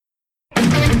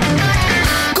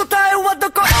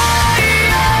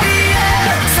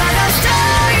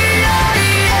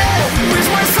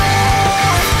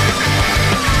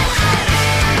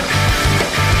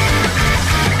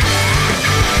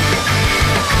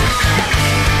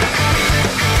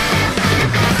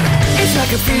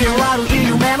can feel 悪い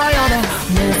夢のようで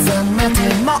目覚めて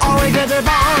も追いかけ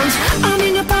bones I'm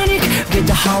in a panic Get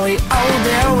the hurry out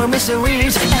there with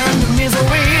mysteries and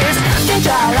miseries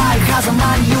Danger like 風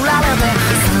間に揺られて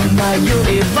さまよ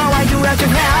い場は揺らけ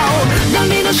hell 波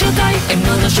の正体 M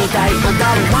の正体踊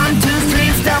る One, two,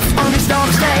 three steps on this dark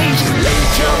stage Let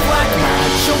your white light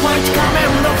show white 仮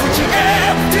面の縁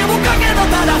へ手をかけの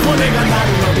ただ骨が鳴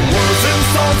るの The words and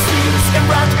souls feels and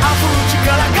right 溢る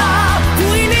力が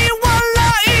不意に笑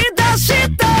い出し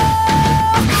た答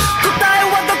え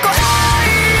はどこへ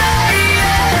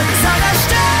探し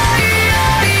て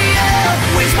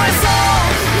With my soul,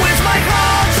 with my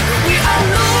heart We are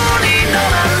running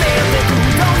on a limit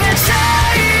Don't get shy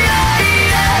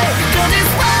Go this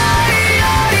way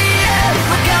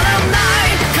わからな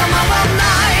い構わな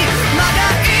いまだ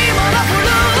今のフル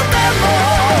でも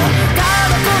た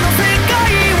だこの世界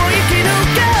を生き抜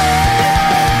け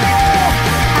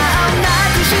な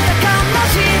くした悲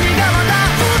しみがまだ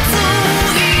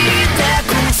移ってく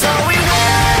Sorry words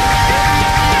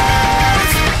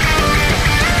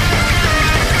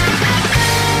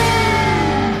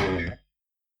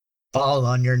Fall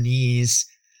on your knees,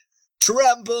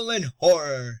 tremble in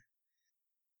horror,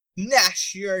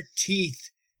 gnash your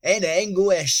teeth in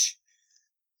anguish.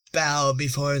 Bow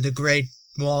before the great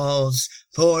walls,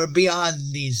 for beyond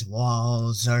these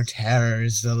walls are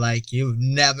terrors the like you've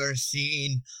never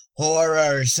seen,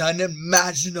 horrors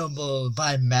unimaginable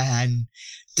by man,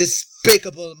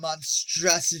 despicable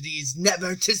monstrosities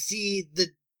never to see the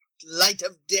light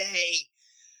of day.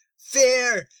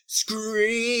 Fear,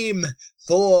 scream,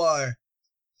 for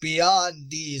beyond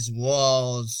these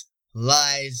walls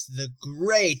lies the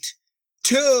great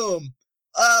tomb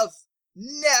of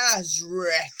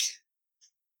Nazarick.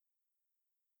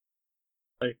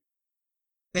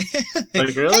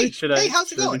 Like really? Hey, how's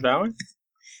it going? Bowing?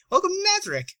 Welcome to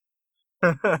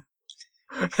Nazarick.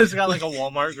 It's got like a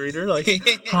Walmart greeter, like,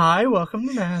 "Hi, welcome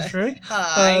to Nazarick.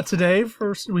 Hi. Today,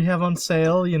 first we have on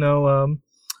sale,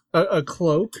 a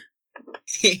cloak,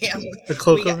 Yeah, the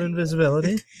cloak of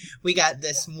invisibility. we got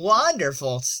this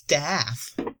wonderful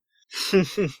staff.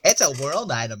 It's a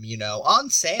world item, on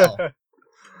sale.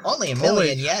 Only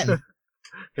 1,000,000 yen.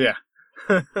 Yeah.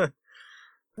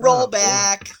 Roll Oh,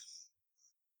 back.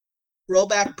 Roll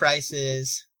back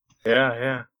prices.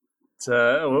 Yeah. It's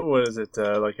what is it?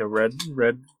 Like a red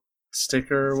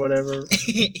sticker or whatever.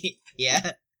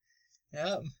 Yeah.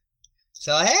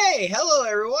 So hey, hello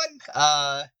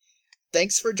everyone.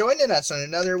 Thanks for joining us on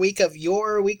another week of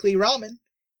Your Weekly Ramen.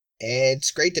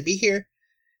 It's great to be here.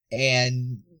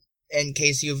 And in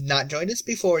case you've not joined us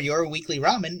before, Your Weekly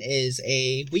Ramen is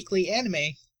a weekly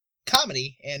anime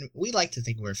comedy, and we like to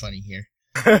think we're funny here.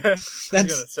 I was gonna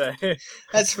say.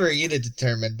 That's for you to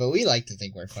determine, but we like to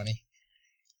think we're funny.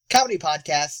 Comedy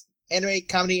podcast,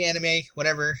 anime,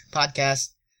 whatever podcast,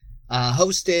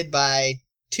 hosted by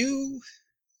two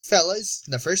fellas.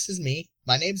 The first is me.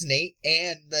 My name's Nate,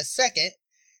 and the second,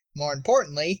 more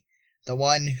importantly, the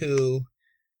one who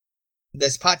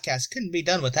this podcast couldn't be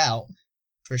done without,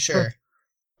 for sure.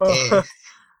 Oh,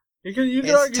 you can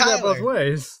argue that both Tyler.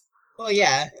 ways. Well,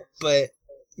 yeah, but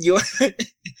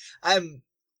I'm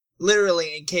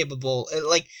literally incapable.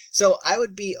 So I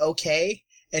would be okay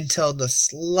until the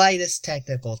slightest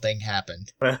technical thing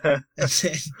happened. And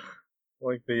then,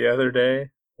 Like the other day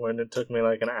when it took me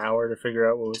like an hour to figure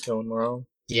out what was going wrong.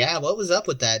 yeah, what was up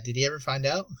with that? Did you ever find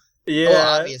out? Yeah.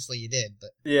 Well, obviously you did,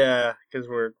 but Yeah, because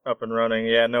we're up and running.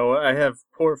 Yeah, no, I have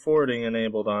port forwarding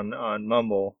enabled on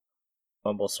Mumble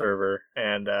server,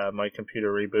 and my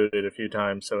computer rebooted a few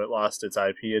times, so it lost its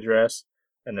IP address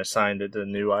and assigned it a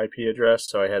new IP address,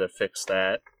 so I had to fix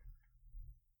that.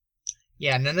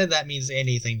 yeah, none of that means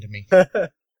anything to me.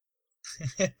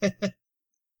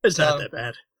 It's So- not that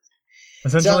bad.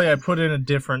 Essentially, I put in a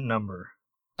different number.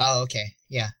 Oh, okay,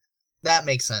 yeah, that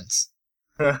makes sense.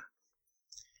 But,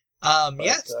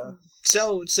 Yes.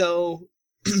 So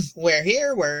we're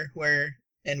here. We're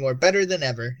better than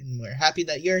ever, and we're happy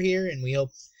that you're here, and we hope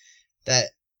that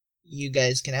you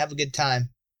guys can have a good time.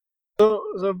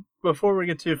 So before we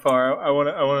get too far, I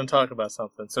want to talk about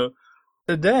something. So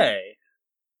today,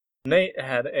 Nate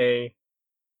had a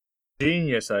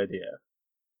genius idea.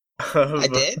 I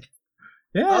did.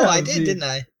 Yeah. Oh, I did, didn't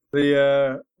I?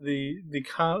 The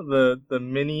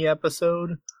mini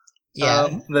episode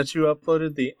Yeah. that you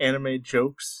uploaded, the anime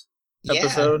jokes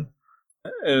episode,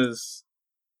 is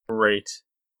great.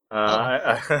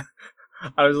 I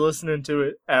was listening to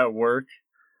it at work,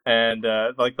 and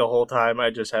like the whole time I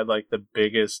just had like the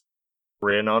biggest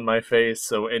grin on my face,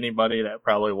 so anybody that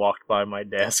probably walked by my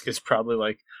desk is probably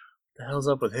like, what the hell's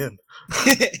up with him?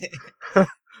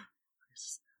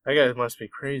 That guy must be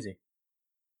crazy.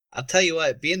 I'll tell you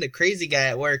what, being the crazy guy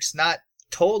at work's not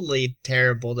totally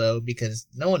terrible, though, because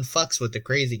no one fucks with the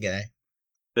crazy guy.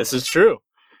 This is true.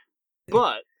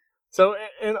 But, so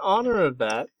in honor of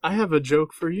that, I have a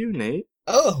joke for you, Nate.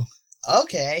 Oh,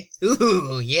 okay.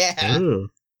 Ooh, yeah. Ooh.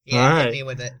 Yeah, All hit right. me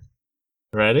with it.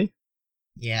 Ready?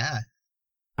 Yeah.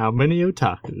 How many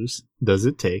otakus does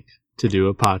it take to do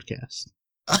a podcast?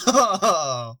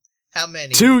 Oh, how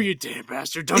many? 2, you damn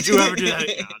bastard. Don't you ever do that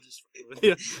again. I'll just fucking with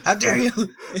you. How dare you?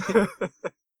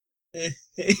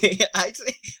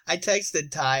 I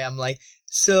texted Ty, I'm like,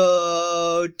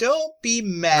 so don't be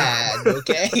mad,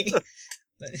 okay?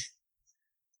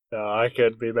 No, I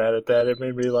couldn't be mad at that. It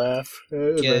made me laugh.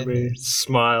 It Yeah. made me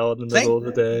smile in the middle of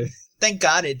the day. Thank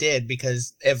God it did,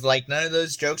 because if, like, none of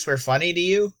those jokes were funny to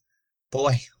you,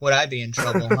 boy, would I be in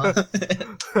trouble, huh?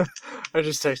 I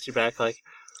just text you back like,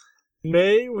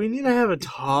 Nate, we need to have a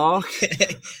talk.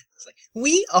 It's like,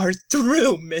 we are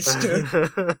through,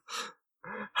 mister.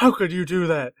 How could you do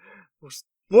that?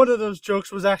 One of those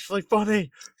jokes was actually funny.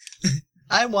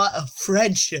 I want a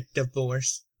friendship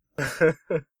divorce.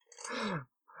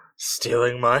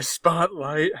 Stealing my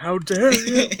spotlight. How dare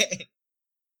you?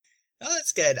 Oh,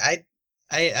 that's good. I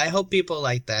hope people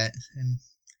like that, and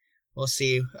we'll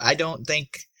see. I don't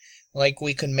think, like,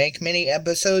 we could make mini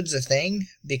episodes a thing,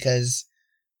 because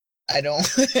I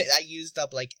used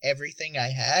up, like, everything I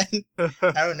had.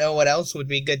 I don't know what else would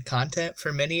be good content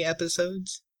for mini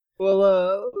episodes.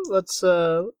 Well, let's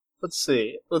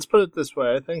see. Let's put it this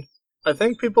way. I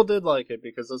think people did like it,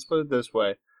 because let's put it this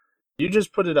way. You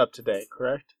just put it up today,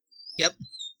 correct? Yep.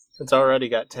 It's already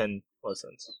got 10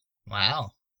 listens.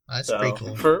 Wow. That's So, pretty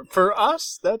cool. For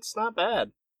us, that's not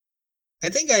bad. I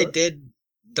think I did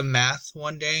the math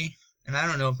one day, and I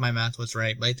don't know if my math was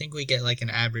right, but I think we get, like, an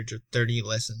average of 30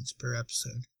 listens per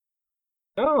episode.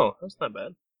 Oh, that's not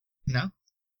bad. No?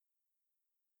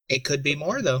 It could be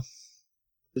more, though.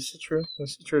 This is true.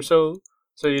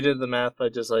 So you did the math by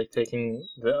just, like, taking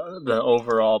the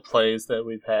overall plays that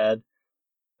we've had,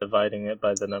 dividing it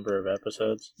by the number of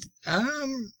episodes?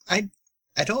 I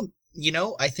don't,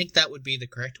 I think that would be the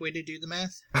correct way to do the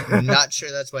math. I'm not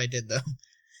sure that's what I did, though.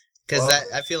 Because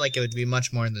I feel like it would be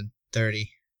much more than 30.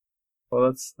 Well,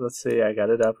 let's see. I got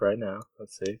it up right now.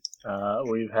 Let's see.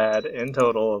 We've had, in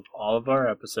total of all of our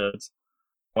episodes,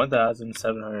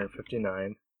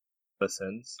 1,759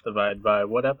 listens, divided by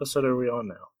what episode are we on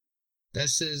now?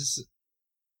 This is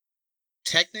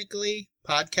technically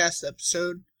podcast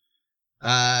episode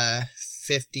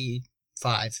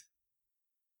 55.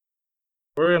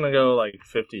 We're gonna go like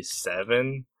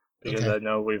 57, because Okay. I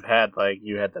know we've had, like,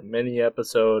 you had the mini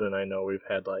episode, and I know we've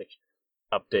had, like,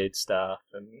 update stuff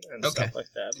and Okay. stuff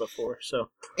like that before.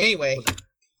 So Anyway,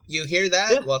 you hear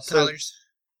that? Yeah, What so colors?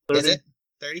 30, Is it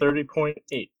 30?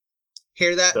 30.8.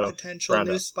 Hear that, So, potential round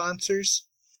new up. sponsors?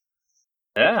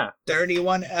 Yeah.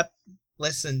 31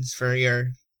 listens for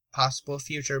your possible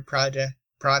future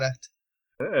product.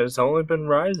 It's only been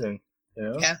rising,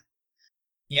 Yeah.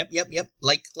 Yep.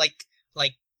 Like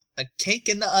a cake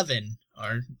in the oven,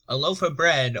 or a loaf of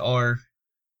bread, or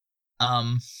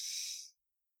A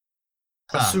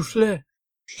souffle.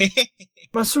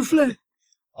 My souffle.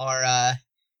 or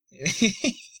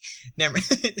never.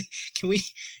 Can we?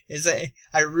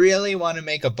 I really want to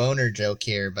make a boner joke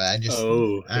here, but I just. I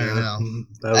don't know.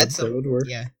 That would work.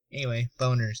 Yeah. Anyway,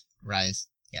 boners rise.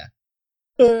 Yeah.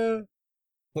 Uh,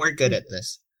 We're good at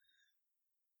this.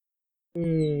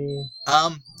 mm,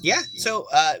 Yeah. So,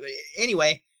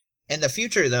 anyway, in the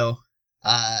future, though,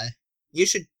 you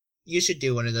should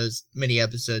do one of those mini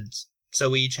episodes, so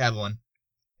we each have one,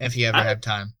 if you ever have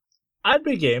time. I'd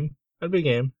be game.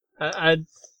 I'd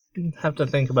have to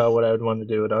think about what I would want to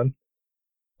do it on.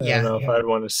 I don't know if I'd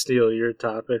want to steal your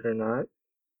topic or not.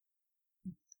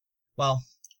 Well,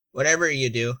 whatever you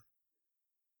do,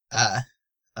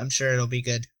 I'm sure it'll be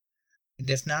good. And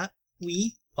if not,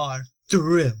 we are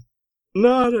through.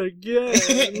 Not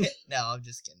again. No, I'm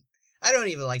just kidding. I don't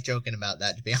even like joking about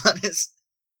that, to be honest.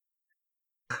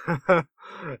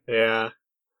 Yeah.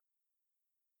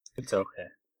 It's okay.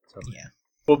 Yeah.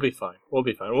 We'll be fine. We'll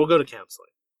go to counseling.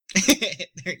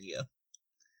 There you go.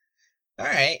 All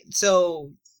right.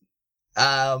 So,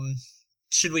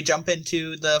 should we jump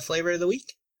into the flavor of the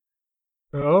week?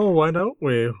 Oh, why don't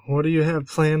we? What do you have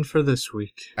planned for this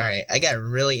week? All right. I got a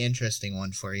really interesting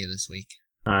one for you this week.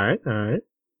 All right.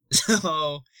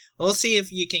 So, we'll see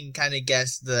if you can kind of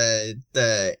guess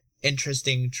the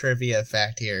interesting trivia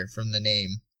fact here from the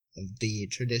name of the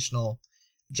traditional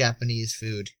Japanese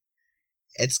food.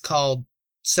 It's called,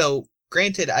 so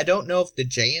granted, I don't know if the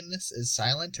J in this is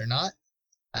silent or not.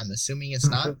 I'm assuming it's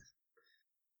not.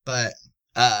 But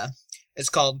it's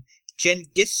called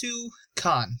Genghis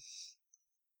Khan.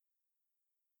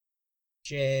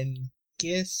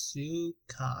 Genghis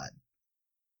Khan.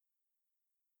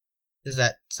 Does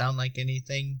that sound like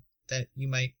anything that you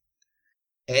might...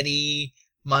 Any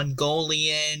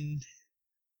Mongolian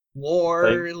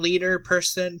war leader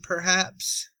person,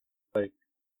 perhaps?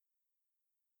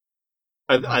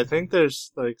 I think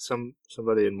there's like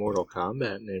somebody in Mortal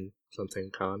Kombat named something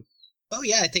Khan. Oh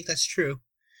yeah, I think that's true.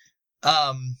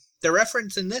 The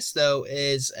reference in this though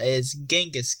is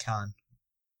Genghis Khan.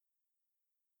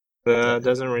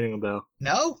 Doesn't ring a bell.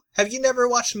 No? Have you never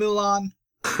watched Mulan?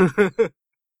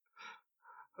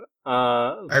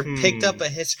 Or picked up a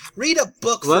history? Read a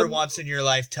book for once in your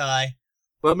life, Ty.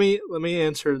 Let me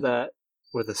answer that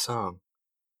with a song.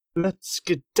 Let's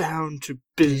get down to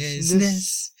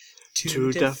business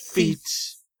to defeat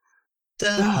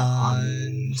the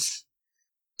Huns.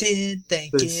 Did they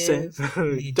give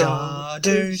me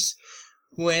daughters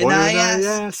when I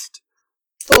asked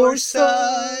for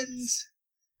sons?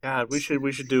 God, we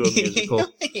should do a musical.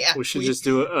 Yeah, we should just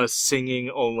do a singing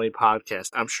only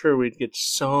podcast. I'm sure we'd get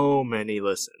so many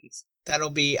listens.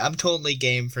 I'm totally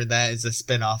game for that as a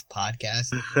spin-off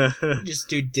podcast. Just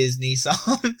do Disney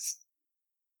songs.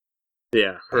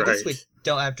 Yeah, right. I guess we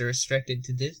don't have to restrict it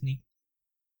to Disney.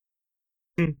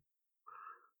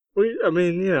 We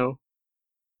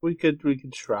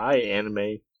could try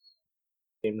anime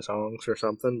theme songs or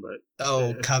something, but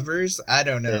covers? I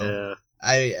don't know. Yeah.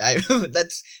 I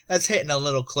that's hitting a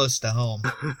little close to home.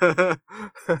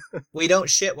 We don't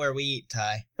shit where we eat,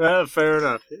 Ty. Fair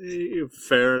enough.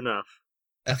 Fair enough.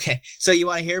 Okay, so you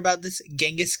want to hear about this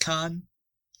Genghis Khan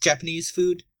Japanese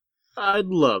food? I'd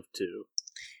love to.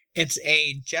 It's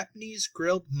a Japanese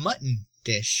grilled mutton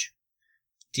dish.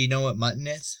 Do you know what mutton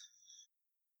is?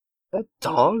 That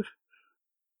dog?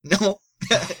 No.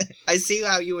 I see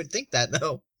how you would think that,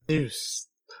 though. You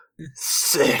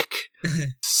sick.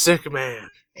 Sick man.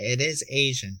 It is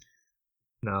Asian.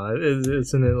 No,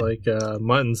 isn't it like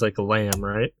mutton's like a lamb,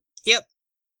 right? Yep.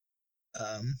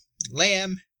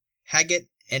 Lamb, haggis,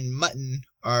 and mutton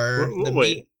are the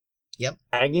meat. Yep.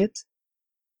 Haggis?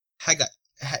 Hagget.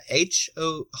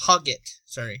 Hogget.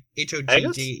 Sorry.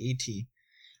 Hogget.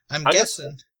 I'm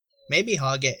guessing maybe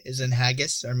hogget is in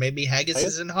haggis, or maybe haggis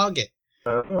is in hogget.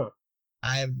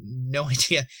 I have no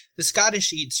idea. The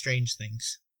Scottish eat strange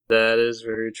things. That is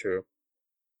very true.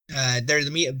 They're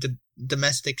the meat of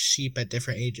domestic sheep at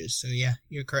different ages. So yeah,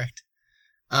 you're correct.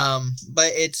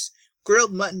 But it's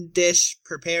grilled mutton dish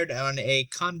prepared on a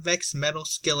convex metal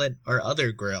skillet or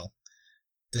other grill.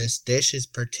 This dish is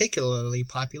particularly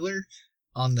popular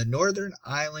on the northern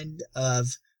island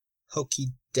of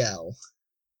Hokkaido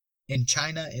in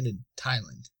China and in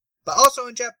Thailand, but also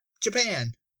in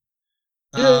Japan.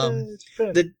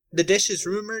 The dish is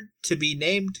rumored to be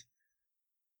named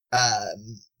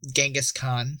Genghis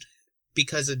Khan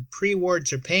because in pre-war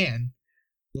Japan,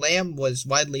 lamb was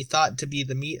widely thought to be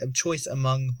the meat of choice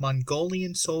among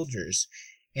Mongolian soldiers,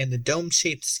 and the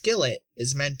dome-shaped skillet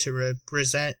is meant to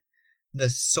represent the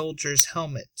soldiers'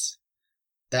 helmets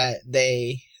that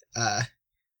they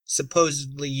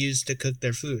supposedly used to cook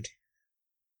their food.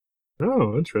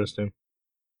 Oh, interesting.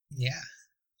 Yeah.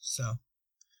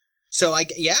 So I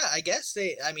guess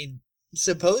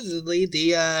supposedly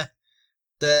the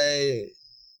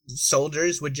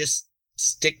soldiers would just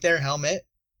stick their helmet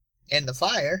in the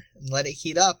fire and let it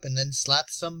heat up and then slap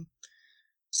some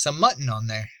mutton on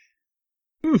there.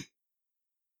 You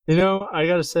know, I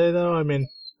gotta say though,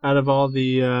 out of all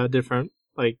the different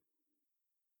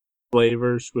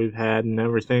flavors we've had and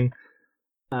everything,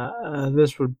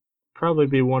 this would probably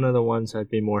be one of the ones I'd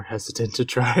be more hesitant to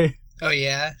try. Oh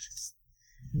yeah?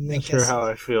 I'm not sure how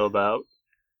I feel about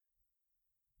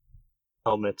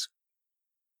helmets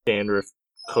dandruff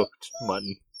cooked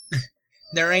mutton.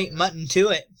 There ain't mutton to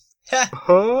it.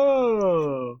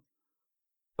 Oh,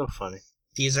 so funny.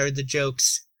 These are the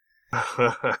jokes.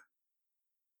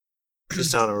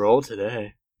 Just on a roll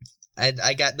today.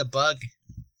 I got the bug.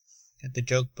 Got the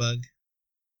joke bug.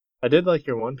 I did like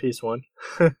your One Piece one.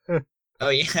 Oh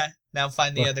yeah? Now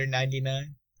find the other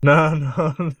 99? No.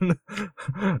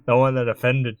 The one that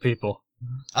offended people.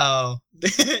 Oh.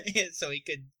 So he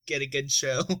could get a good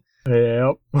show.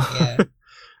 Yep. Yeah.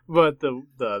 But the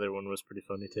other one was pretty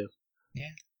funny too.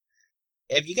 Yeah.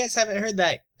 If you guys haven't heard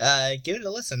that, give it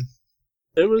a listen.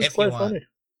 It was quite funny.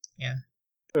 Yeah.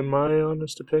 In my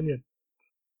honest opinion.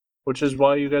 Which is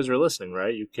why you guys are listening,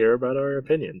 right? You care about our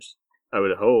opinions. I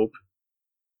would hope.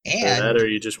 And that, or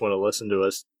you just want to listen to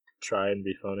us try and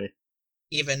be funny.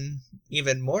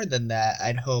 Even more than that,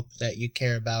 I'd hope that you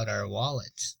care about our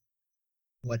wallets,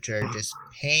 which are just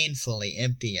painfully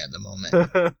empty at the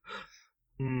moment.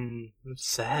 It's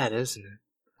sad, isn't it?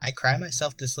 I cry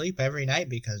myself to sleep every night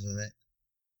because of it.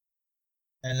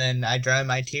 And then I dry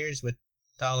my tears with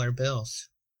dollar bills.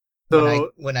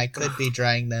 So, when I could be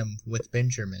drying them with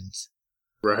Benjamins.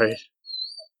 Right.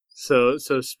 So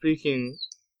speaking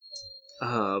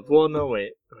well, no,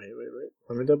 wait.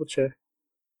 Let me double check.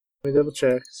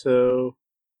 So,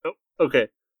 okay.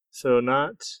 So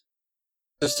not,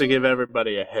 just to give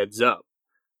everybody a heads up,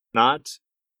 not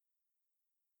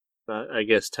I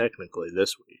guess technically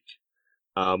this week.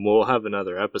 We'll have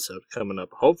another episode coming up,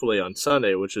 hopefully on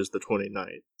Sunday, which is the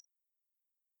 29th.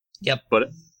 Yep. But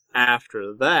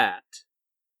after that,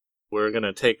 we're going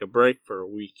to take a break for a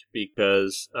week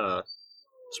because,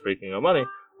 speaking of money,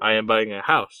 I am buying a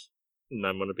house, and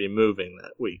I'm going to be moving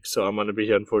that week. So I'm going to be,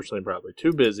 unfortunately, probably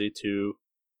too busy to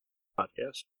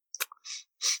podcast.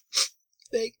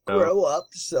 They grow up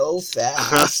so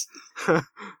fast.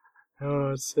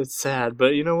 Oh, it's sad,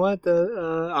 but you know what?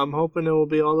 I'm hoping it will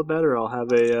be all the better. I'll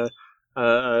have a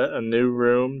new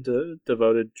room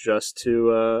devoted just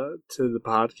to the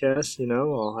podcast. You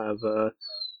know, I'll have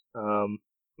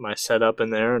my setup in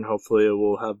there, and hopefully it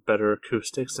will have better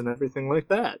acoustics and everything like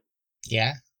that.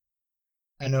 Yeah,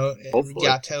 I know. Hopefully.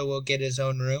 Yato will get his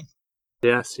own room.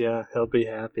 Yes, yeah, he'll be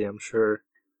happy, I'm sure.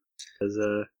 Because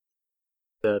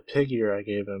the pig ear I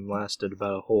gave him lasted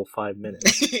about a whole 5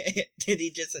 minutes. Did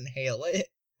he just inhale it?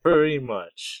 Pretty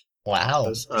much.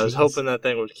 Wow. I was hoping that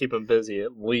thing would keep him busy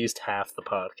at least half the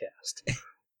podcast.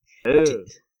 Ew.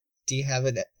 Do you have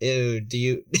it? Ew. Do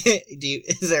you?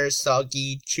 Is there a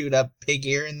soggy, chewed up pig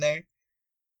ear in there?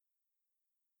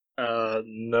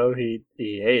 No, he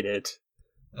ate it.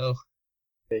 Oh.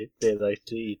 They like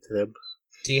to eat them.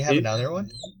 Do you have another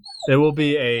one? It will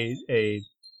be a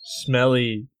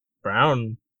smelly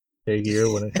brown pig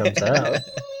ear when it comes out.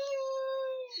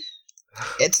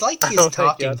 It's like he's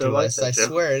talking to us. I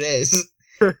swear it is.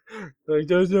 Like,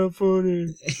 that's not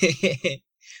funny.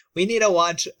 We need to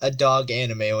watch a dog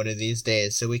anime one of these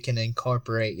days so we can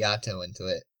incorporate Yato into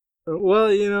it.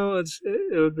 Well, you know,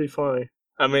 it would be funny.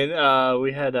 I mean,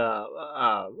 we had a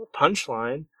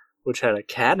Punchline, which had a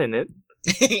cat in it.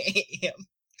 Yeah.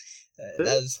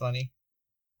 That was funny.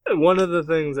 One of the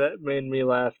things that made me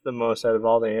laugh the most out of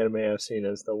all the anime I've seen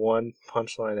is the one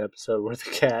Punchline episode where the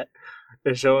cat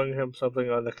is showing him something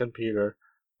on the computer,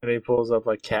 and he pulls up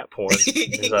like cat porn.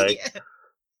 He's like, yeah.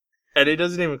 And he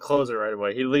doesn't even close it right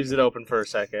away. He leaves it open for a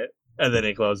second, and then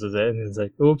he closes it, and he's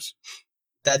like, "Oops."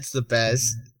 That's the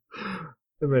best.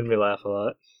 It made me laugh a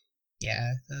lot.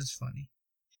 Yeah, that's funny.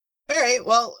 All right,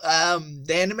 well,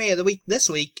 the anime of the week this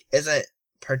week isn't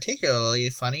particularly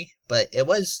funny, but it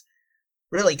was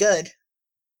really good.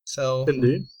 So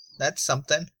indeed, that's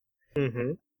something.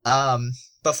 Mm-hmm.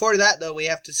 Before that though, we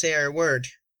have to say our word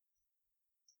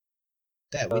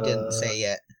that we didn't say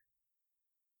yet.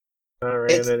 All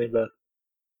right, anybody.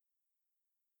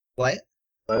 What?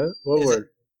 What word?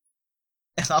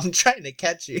 I'm trying to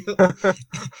catch you.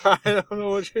 I don't know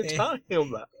what you're talking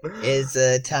about. Is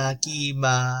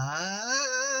Takima?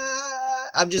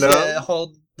 I'm just gonna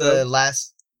hold the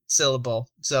last syllable,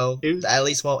 so at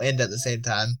least won't end at the same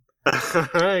time.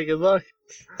 Alright, good luck.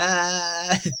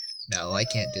 No, I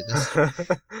can't do this.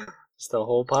 It's the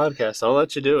whole podcast. I'll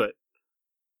let you do it.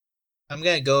 I'm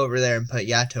gonna go over there and put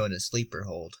Yato in a sleeper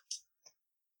hold.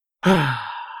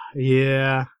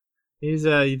 Yeah. He's,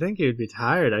 you think he would be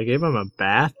tired. I gave him a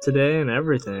bath today and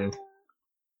everything.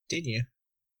 Did you?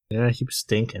 Yeah, he was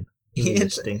stinking. He was a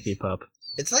stinky pup.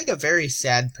 It's like a very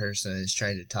sad person is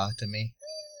trying to talk to me.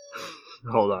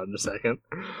 Hold on a second.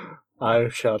 I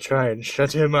shall try and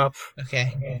shut him up.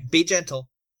 Okay. Be gentle.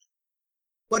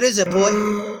 What is it,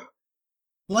 boy?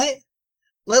 What?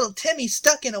 Little Timmy's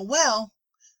stuck in a well?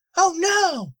 Oh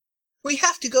no! We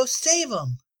have to go save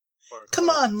him. Come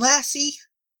on, lassie.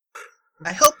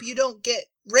 I hope you don't get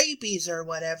rabies or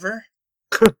whatever.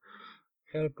 Gotta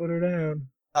put her down.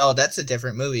 Oh, that's a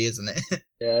different movie, isn't it?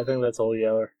 Yeah, I think that's Old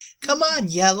Yeller. Come on,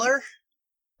 Yeller.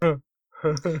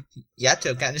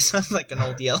 Yato kind of sounds like an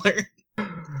old Yeller.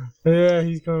 Yeah,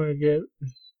 he's gonna get...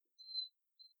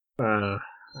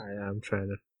 I'm trying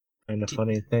to find a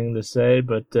funny thing to say,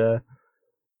 but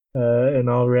in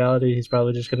all reality, he's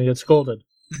probably just gonna get scolded.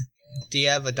 Do you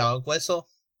have a dog whistle?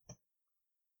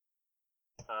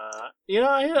 You know,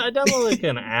 I downloaded like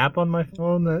an app on my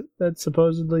phone that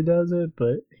supposedly does it,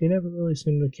 but he never really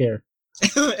seemed to care.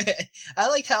 I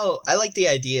like the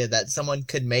idea that someone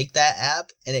could make that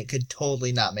app and it could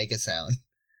totally not make a sound.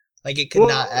 Like it could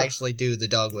not actually do the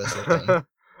dog whistle thing.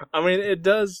 I mean, it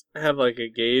does have like a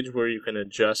gauge where you can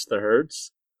adjust the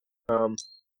hertz.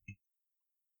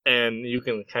 And you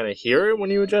can kind of hear it when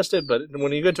you adjust it, but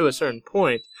when you get to a certain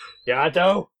point,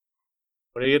 Yato,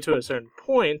 When you get to a certain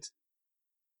point,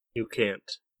 you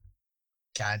can't.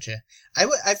 Gotcha.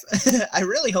 I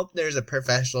really hope there's a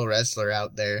professional wrestler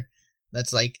out there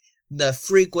that's like the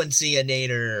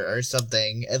frequency-inator or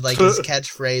something, and like his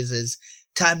catchphrase is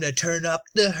 "Time to turn up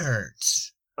the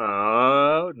hertz."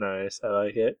 Oh, nice. I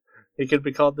like it. It could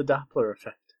be called the Doppler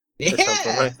effect. Yeah. Or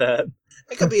something like that.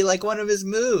 It could be like one of his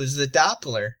moves, the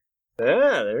Doppler.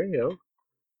 Yeah, there you go.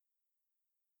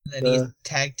 And then he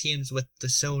tag teams with the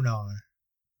sonar.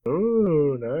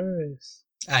 Ooh, nice.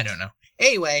 I don't know.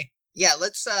 Anyway, yeah,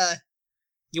 let's,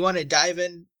 you want to dive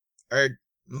in? Or,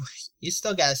 you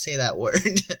still gotta say that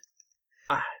word.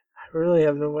 I really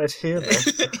have no idea, man.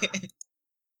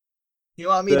 You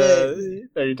want me to...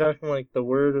 Are you talking like the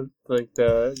word of, like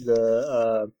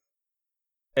the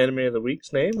anime of the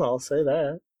week's name? I'll say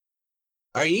that.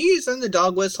 Are you using the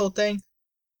dog whistle thing?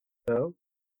 No.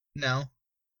 No.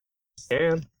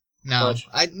 Can. No.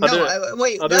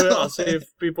 Wait, I'll do it. I'll see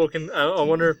if people can... I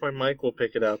wonder if my mic will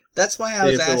pick it up. That's why I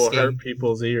was asking. See if it will hurt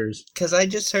people's ears. Because I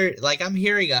just heard... Like, I'm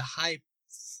hearing a high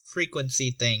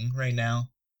frequency thing right now.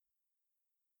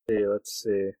 Let's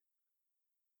see.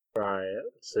 Try it.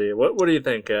 Let's see. What do you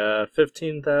think?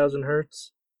 15,000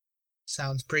 hertz?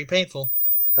 Sounds pretty painful.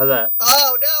 How's that?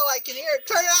 Oh, no, I can hear it.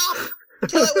 Turn it off!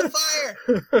 Kill it with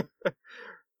fire!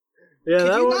 Yeah,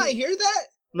 Can you one... not hear that?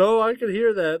 No, I could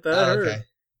hear that. That hurt. Okay.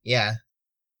 Yeah.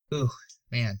 Ooh,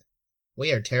 man.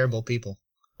 We are terrible people.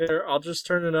 Here, I'll just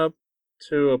turn it up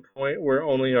to a point where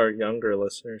only our younger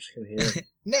listeners can hear.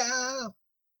 No!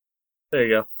 There you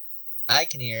go. I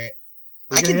can hear it.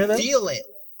 I can feel it.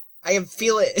 I can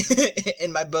feel it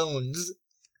in my bones.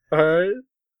 Alright.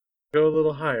 Go a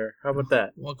little higher. How about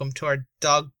that? Welcome to our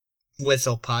dog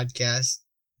whistle podcast.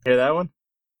 Hear that one?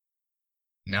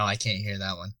 No, I can't hear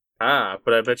that one. Ah,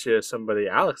 but I bet you somebody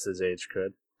Alex's age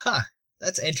could. Huh.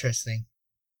 That's interesting.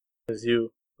 Because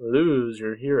you lose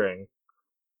your hearing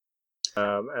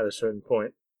at a certain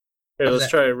point. Here, let's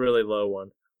try a really low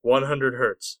one. 100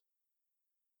 hertz.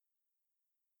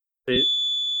 See?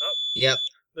 Oh. Yep.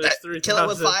 Kill it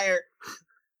with fire.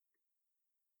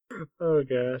 Oh,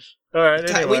 gosh. Alright,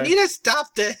 anyway. We need to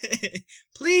stop this.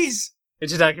 Please.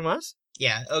 Itadakimasu?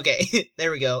 Yeah, okay.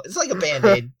 There we go. It's like a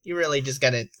Band-Aid. You really just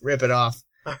gotta rip it off.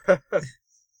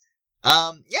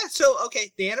 Yeah, so,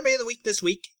 okay, the anime of the week this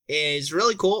week is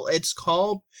really cool. It's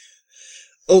called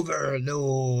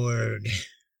Overlord.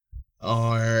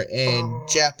 Or in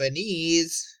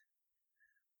Japanese...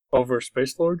 Over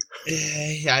Space Lord?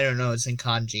 I don't know, it's in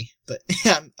kanji, but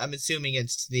I'm assuming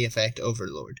it's to the effect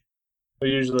Overlord. Well,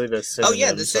 usually the synonym. Oh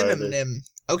yeah, the synonym.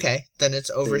 Okay, then it's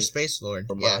Over Space Lord.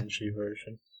 Romanji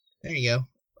version. There you go.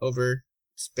 Over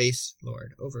Space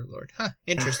Lord. Overlord. Huh,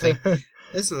 interesting.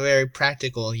 This is very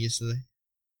practical, usually.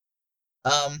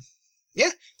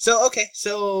 Yeah, so, okay,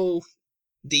 so,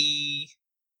 the,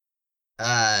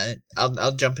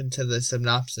 I'll jump into the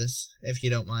synopsis, if you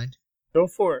don't mind. Go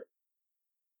for it.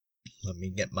 Let me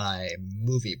get my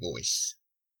movie voice.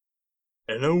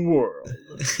 In a world.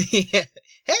 Yeah.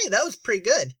 Hey, that was pretty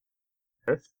good.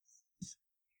 Huh?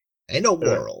 In a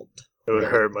world. It would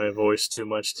hurt my voice too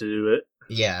much to do it.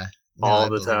 Yeah. No, all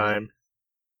the time.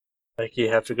 Like, you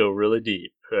have to go really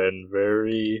deep and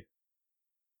very...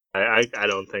 I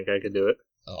don't think I could do it.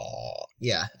 Oh,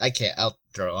 yeah. I can't. I'll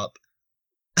throw up.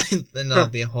 Then that'll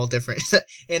be a whole different...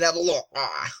 and I'll...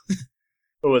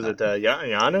 What was it?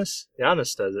 Giannis?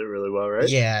 Giannis does it really well, right?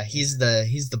 Yeah, he's the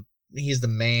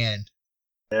man.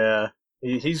 Yeah,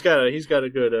 he's got a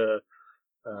good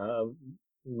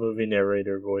movie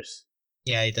narrator voice.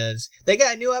 Yeah, he does. They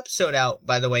got a new episode out,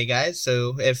 by the way, guys.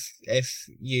 So if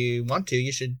you want to,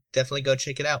 you should definitely go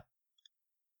check it out.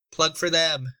 Plug for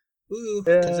them, woo,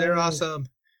 because they're awesome.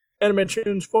 Anime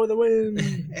tunes for the win.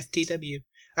 FTW.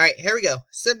 All right, here we go.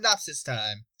 Synopsis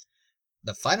time.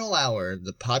 The final hour of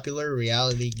the popular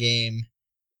reality game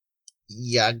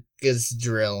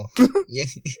Yggdrasil.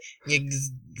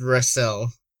 Yggdrasil.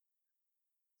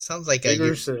 Sounds like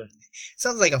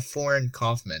a foreign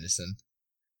cough medicine.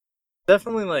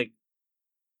 Definitely like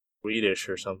Swedish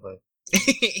or something.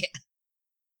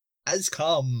 Has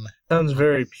come. Sounds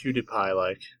very PewDiePie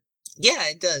like. Yeah,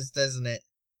 it does, doesn't it?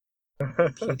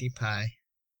 PewDiePie.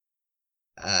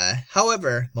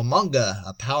 However, Momonga,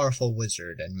 a powerful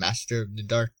wizard and master of the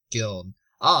Dark Guild,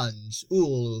 Ans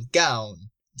Ul Gaon,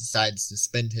 decides to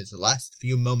spend his last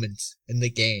few moments in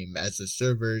the game as the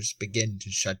servers begin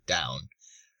to shut down.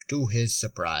 To his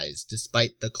surprise,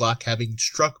 despite the clock having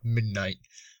struck midnight,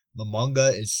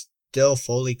 Momonga is still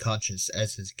fully conscious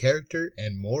as his character,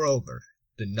 and moreover,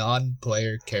 the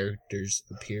non-player characters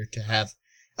appear to have...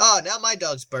 Oh, now my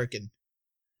dog's barking.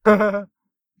 Well,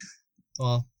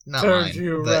 not mine.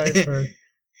 Right,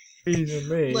 Even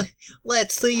me.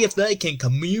 Let's see if they can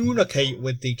communicate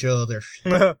with each other.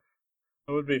 That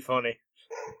would be funny.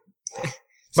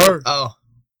 So,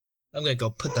 I'm gonna go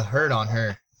put the hurt on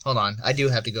her. Hold on, I do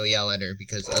have to go yell at her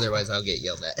because otherwise I'll get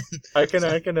yelled at. I can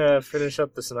finish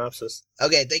up the synopsis.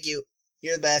 Okay, thank you.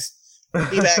 You're the best.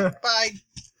 Be back. Bye.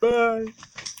 Bye.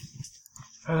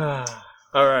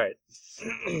 All right.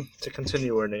 To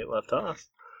continue where Nate left off.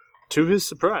 To his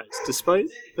surprise, despite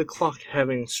the clock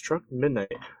having struck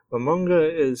midnight,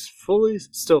 Momonga is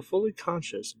still fully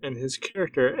conscious, and his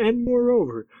character, and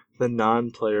moreover, the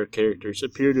non-player characters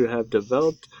appear to have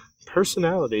developed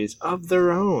personalities of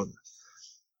their own.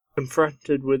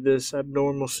 Confronted with this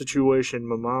abnormal situation,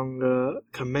 Momonga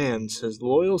commands his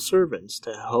loyal servants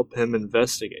to help him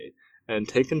investigate and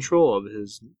take control of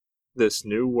this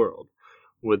new world,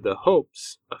 with the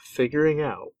hopes of figuring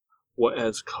out what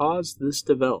has caused this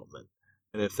development,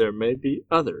 and if there may be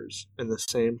others in the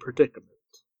same predicament.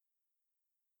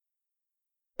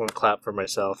 I want to clap for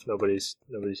myself. Nobody's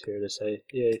here to say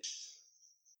yay.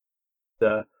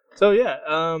 So yeah,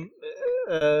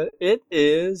 it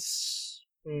is.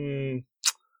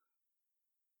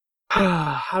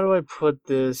 How do I put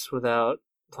this without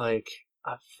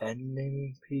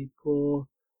offending people?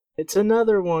 It's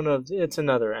another MMORPG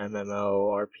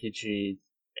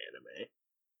anime.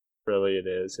 Really, it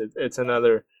is. It's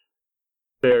another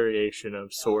variation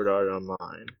of Sword Art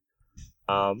Online.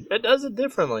 It does it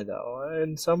differently, though.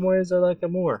 In some ways, I like it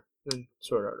more than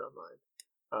Sword Art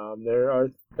Online. There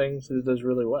are things that it does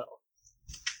really well.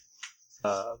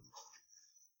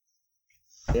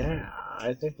 Yeah,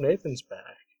 I think Nathan's back.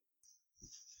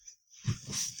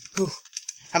 Ooh,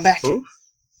 I'm back. Oof.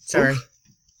 Sorry. Oof.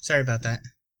 Sorry about that.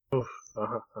 Oof.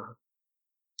 Our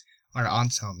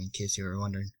aunt's home, in case you were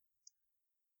wondering.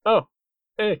 Oh,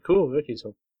 hey, cool. Vicky's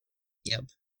home. Yep.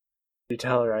 You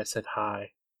tell her I said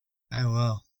hi. I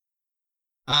will.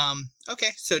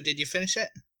 Okay, so did you finish it?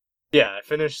 Yeah, I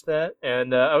finished that,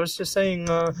 and I was just saying,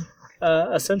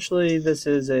 essentially, this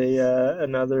is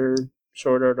another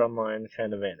Sword Art Online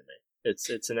kind of anime. It's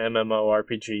an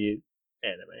MMORPG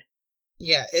anime.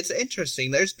 Yeah, it's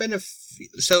interesting. There's been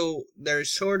so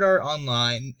there's Sword Art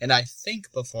Online, and I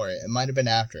think before it might have been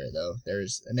after it, though,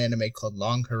 there's an anime called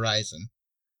Long Horizon.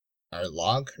 Or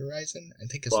Log Horizon? I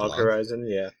think it's Log Horizon,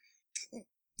 yeah.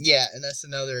 Yeah, and that's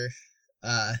another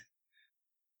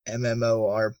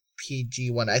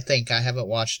MMORPG one. I think. I haven't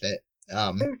watched it.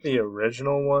 I think the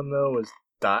original one, though, was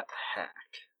Dot Hack.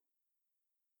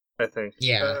 I think.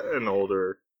 Yeah. An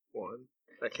older one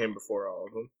that came before all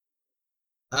of them.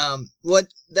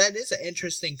 That is an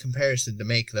interesting comparison to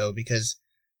make, though, because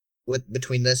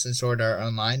between this and Sword Art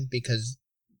Online, because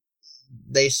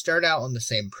they start out on the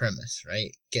same premise,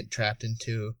 right? Get trapped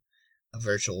into a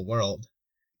virtual world.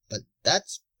 But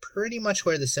that's pretty much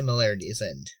where the similarities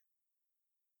end.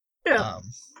 Yeah.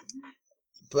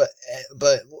 But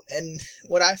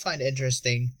what I find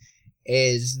interesting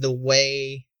is the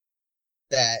way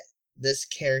that this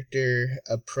character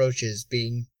approaches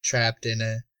being trapped in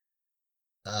a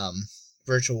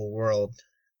virtual world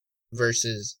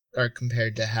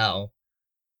compared to how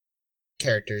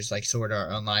characters like Sword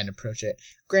Art Online approach it.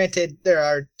 Granted, there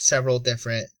are several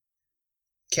different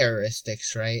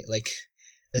characteristics, right? Like,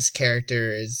 this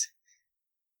character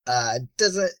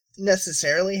doesn't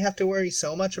necessarily have to worry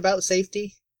so much about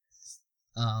safety.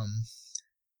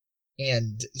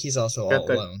 And he's also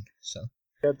all alone, so.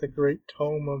 Got the Great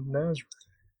Tome of Nazarick.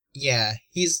 Yeah,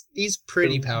 he's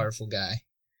pretty powerful guy.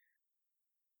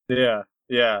 Yeah.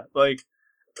 Like,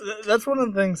 that's one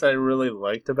of the things I really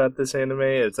liked about this anime,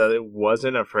 is that it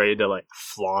wasn't afraid to,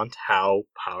 flaunt how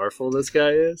powerful this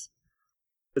guy is.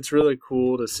 It's really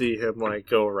cool to see him,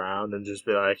 go around and just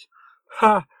be like,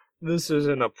 ha, this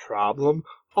isn't a problem.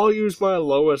 I'll use my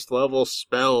lowest level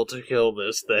spell to kill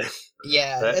this thing.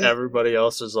 Yeah. That everybody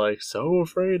else is, so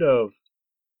afraid of.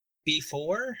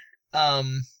 Before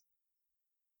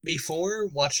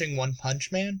watching One Punch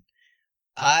Man,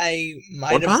 I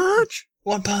might have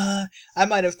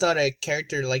thought a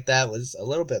character like that was a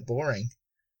little bit boring.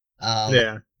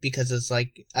 Yeah. Because it's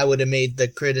I would have made the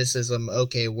criticism,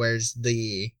 okay, where's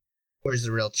the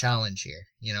real challenge here,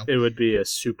 you know? It would be a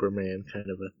Superman kind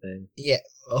of a thing. Yeah.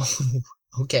 Oh,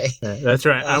 okay. Yeah, that's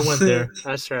right. I went there.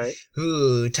 That's right.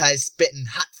 Ooh, Ty's spitting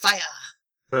hot fire.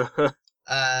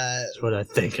 That's what I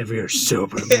think of your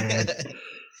Superman.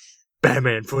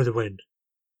 Batman for the win.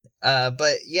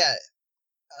 But yeah,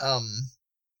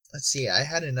 let's see, I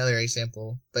had another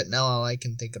example, but now all I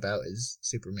can think about is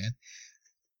Superman.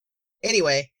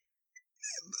 Anyway,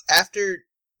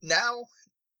 now,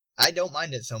 I don't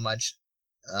mind it so much.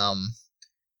 I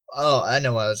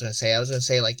know what I was gonna say. I was gonna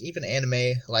say, even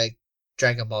anime, like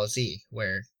Dragon Ball Z,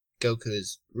 where Goku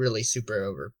is really super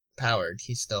overpowered.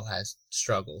 He still has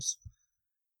struggles.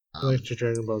 I like your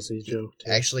Dragon Ball Z joke,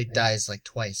 too. Actually dies like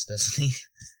twice, doesn't he?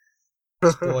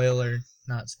 Spoiler,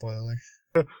 not spoiler.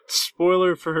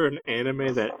 Spoiler for an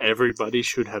anime that everybody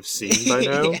should have seen by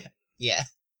now. Yeah.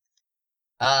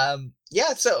 And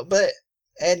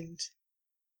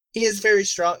he is very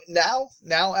strong.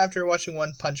 Now after watching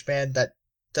One Punch Man, that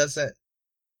doesn't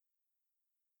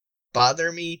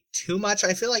bother me too much.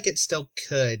 I feel like it still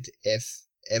could if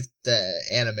the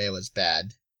anime was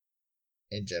bad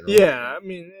in general. Yeah, I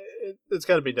mean, it's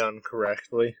got to be done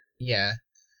correctly. Yeah.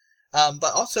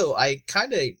 But also, I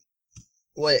kind of...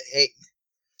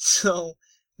 So,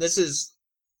 this is,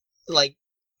 like,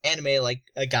 anime like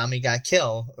Agami Ga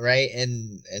Kill, right?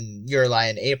 And Your Lie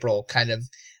in April, kind of...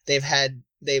 They've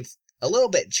a little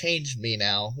bit changed me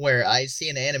now, where I see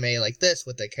an anime like this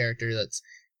with a character that's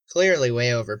clearly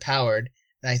way overpowered,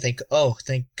 and I think, oh,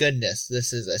 thank goodness,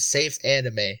 this is a safe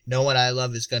anime. No one I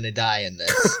love is going to die in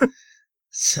this.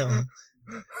 So...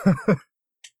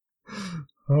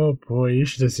 Oh boy, you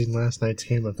should have seen last night's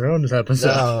Game of Thrones episode.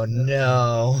 Oh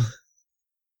no.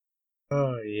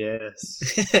 Oh yes.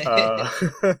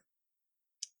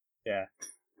 Yeah.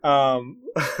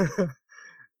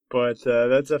 But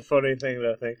that's a funny thing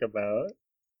to think about.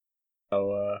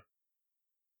 How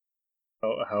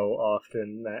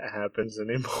often that happens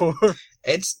anymore.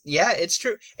 It's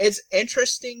true. It's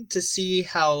interesting to see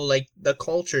how, like, the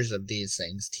cultures of these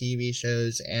things, TV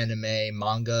shows, anime,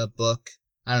 manga, book.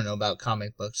 I don't know about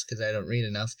comic books because I don't read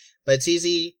enough, but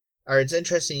it's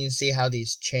interesting to see how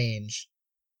these change,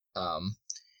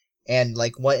 and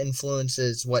like what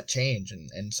influences what change,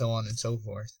 and so on and so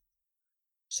forth.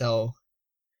 So,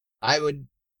 I would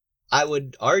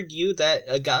argue that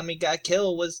Agami Ga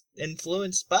Kill was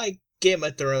influenced by Game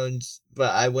of Thrones,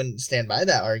 but I wouldn't stand by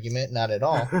that argument, not at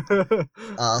all.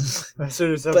 As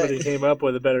soon as somebody came up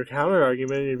with a better counter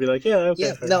argument, you'd be like, yeah, okay.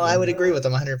 Yeah, no, I would agree with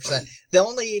them 100%. The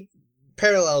only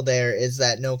parallel there is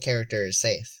that no character is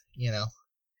safe, you know?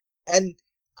 And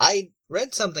I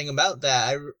read something about that.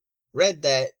 I read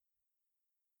that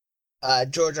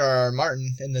George R.R.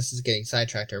 Martin, and this is getting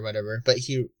sidetracked or whatever, but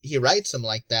he writes them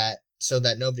like that so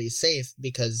that nobody's safe,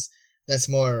 because that's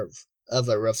more of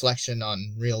a reflection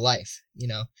on real life, you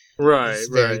know? Right, it's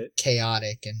very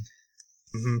chaotic and...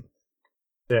 Mm-hmm.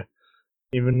 Yeah.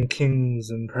 Even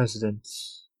kings and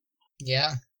presidents.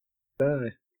 Yeah.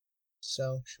 Die.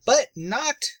 So, but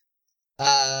not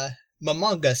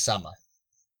Momonga-sama.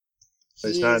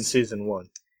 He's not in season 1.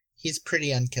 He's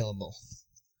pretty unkillable.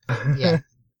 Yeah.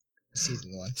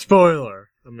 Season 1. Spoiler!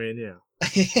 I mean, yeah.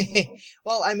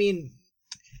 Well, I mean,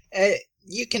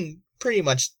 you can pretty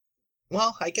much...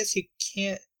 Well, I guess you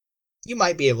can't... You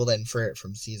might be able to infer it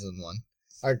from season 1.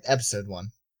 Or episode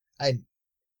 1.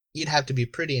 You'd have to be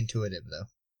pretty intuitive, though.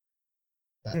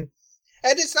 But...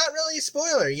 And it's not really a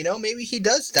spoiler, you know? Maybe he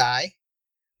does die.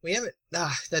 We haven't...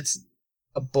 that's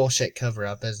a bullshit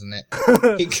cover-up, isn't it?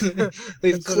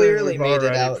 We've clearly made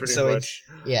it out, so much.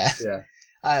 Yeah.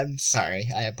 I'm sorry.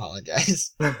 I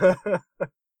apologize.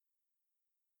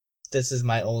 This is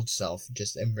my old self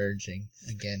just emerging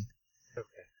again. Okay.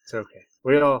 It's okay.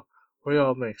 We all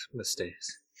make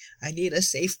mistakes. I need a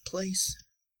safe place.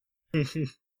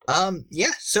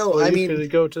 Yeah, so, well, I mean... You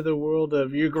go to the world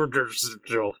of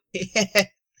Yeah.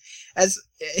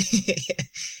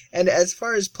 And as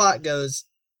far as plot goes,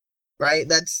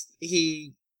 right,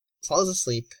 he falls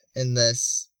asleep in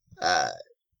this,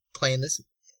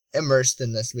 immersed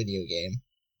in this video game.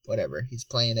 Whatever, he's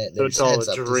playing it. So it's all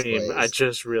a dream. Displays. I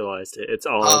just realized it. It's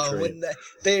all a dream.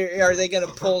 Are they going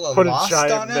to pull a Put Lost a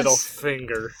giant on us? middle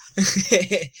finger.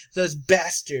 Those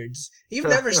bastards. You've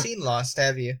never seen Lost,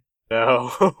 have you?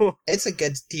 No. It's a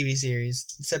good TV series,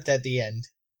 except at the end.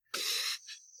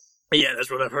 Yeah, that's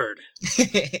what I've heard.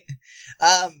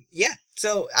 Yeah,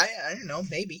 so, I don't know,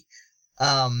 maybe.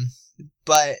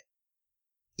 But,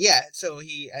 yeah, so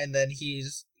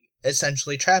he's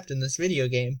essentially trapped in this video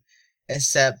game,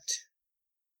 except,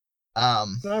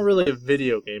 not really a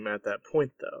video game at that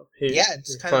point, though. He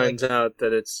finds out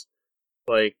that it's,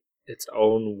 like, its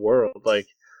own world. Like,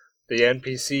 the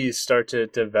NPCs start to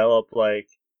develop, like,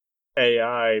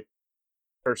 AI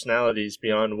personalities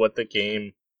beyond what the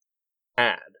game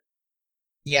had.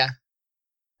 Yeah.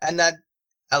 And that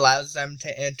allows them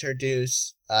to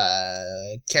introduce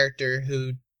a character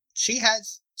who she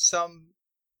has some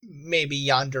maybe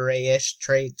yandere-ish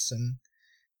traits, and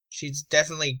she's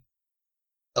definitely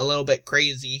a little bit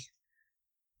crazy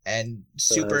and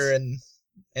super in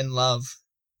love.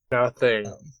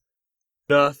 Nothing.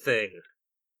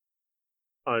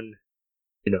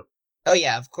 Oh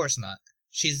yeah, of course not.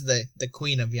 She's the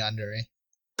queen of yandere.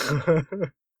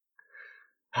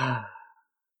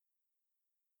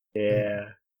 Yeah.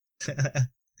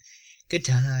 Good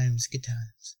times. Stay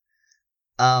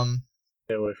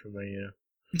away from me,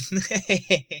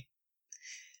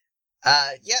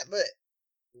 yeah, but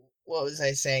what was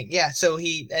I saying? Yeah, so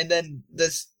he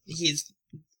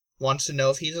wants to know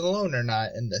if he's alone or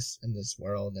not in this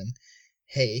world, and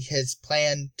hey, his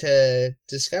plan to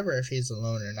discover if he's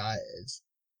alone or not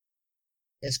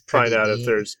is pretty find out neat. if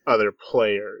there's other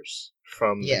players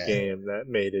from the game that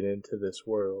made it into this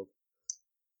world.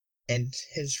 And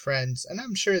his friends, and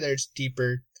I'm sure there's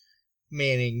deeper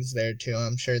meanings there too.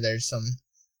 I'm sure there's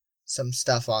some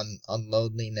stuff on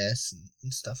loneliness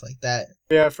and stuff like that.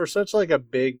 Yeah, for such like a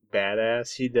big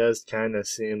badass, he does kind of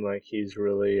seem like he's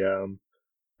really kind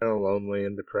of lonely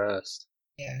and depressed.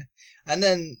 Yeah, and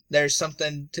then there's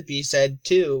something to be said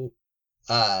too.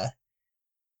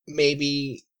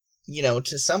 Maybe,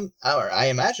 to some, or I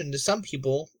imagine to some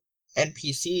people,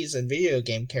 NPCs and video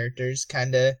game characters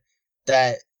kind of,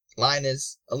 that line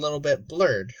is a little bit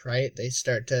blurred, right? They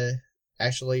start to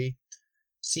actually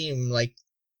seem like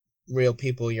real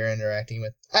people you're interacting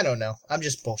with. I don't know. I'm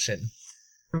just bullshitting.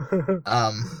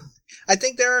 I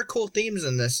think there are cool themes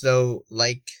in this though,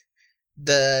 like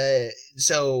the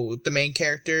main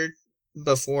character,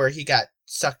 before he got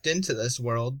sucked into this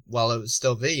world while it was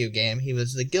still video game, he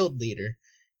was the guild leader.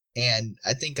 And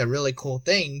I think a really cool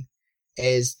thing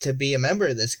is to be a member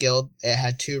of this guild, it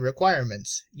had 2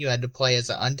 requirements. You had to play as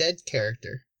an undead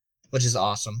character, which is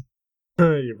awesome.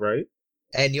 You're right.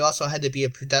 And you also had to be a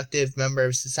productive member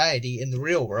of society in the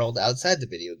real world outside the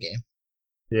video game.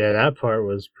 Yeah, that part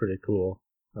was pretty cool.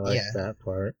 I like that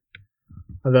part.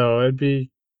 Although it'd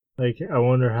be like, I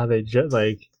wonder how they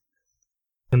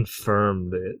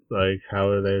confirmed it. Like, how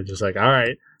are they just like, all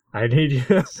right, I need you.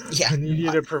 I need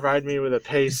you to provide me with a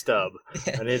pay stub.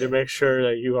 I need to make sure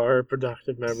that you are a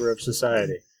productive member of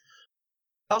society.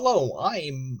 Hello,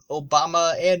 I'm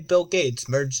Obama and Bill Gates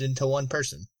merged into one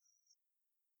person.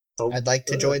 I'd like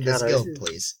to join this guild,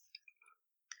 please.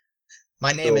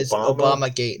 My name is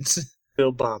Obama Gates.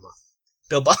 Bill Obama.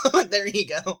 Bill Obama. There you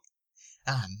go.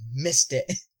 I missed it.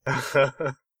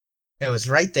 It was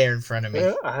right there in front of me.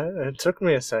 It took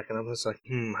me a second. I was like,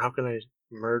 how can I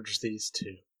merge these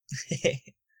 2?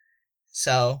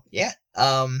 So, yeah.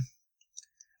 I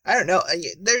don't know.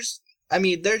 There's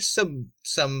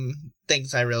some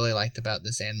things I really liked about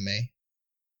this anime.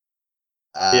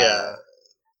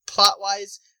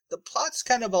 Plot-wise, the plot's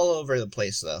kind of all over the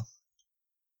place, though.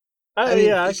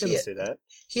 I can see that.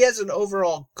 He has an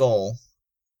overall goal,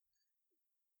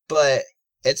 but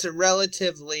it's a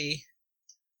relatively,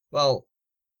 well,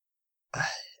 I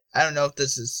don't know if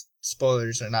this is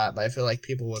spoilers or not, but I feel like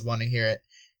people would want to hear it.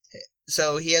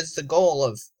 So he has the goal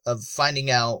of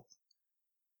finding out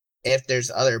if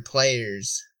there's other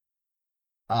players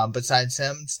besides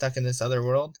him stuck in this other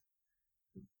world.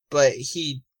 But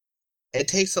it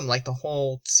takes him like the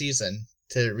whole season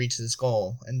to reach this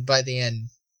goal, and by the end,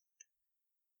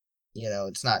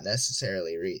 it's not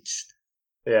necessarily reached.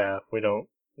 Yeah, we don't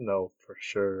know for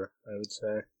sure, I would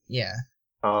say. Yeah.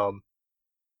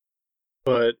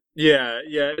 But yeah,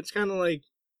 it's kind of like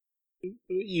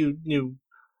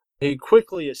he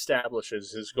quickly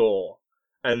establishes his goal,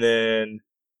 and then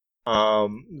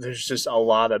there's just a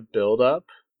lot of build up.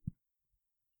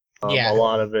 A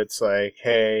lot of it's like,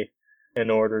 hey,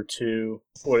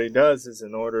 what he does is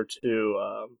in order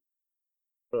to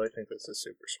I think this is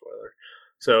super spoiler.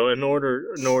 So in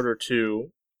order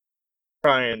to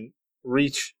try and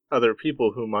reach other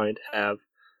people who might have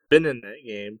been in that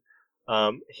game,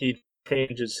 he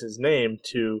changes his name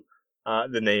to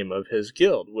the name of his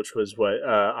guild, which was what,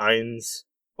 Eins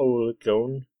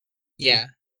Olgon? Yeah.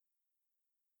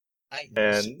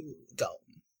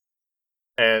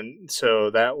 And so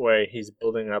that way he's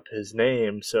building up his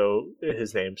name, so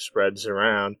his name spreads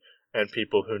around, and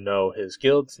people who know his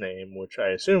guild's name, which I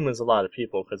assume is a lot of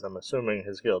people, because I'm assuming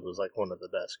his guild was like one of the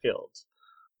best guilds.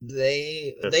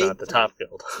 If not the top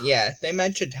guild. Yeah, they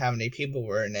mentioned how many people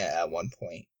were in it at one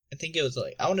point. I think it was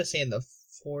like, I want to say in the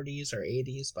 40s or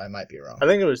 80s, but I might be wrong. I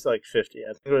think it was like 50.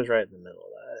 I think it was right in the middle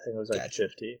of that. I think it was like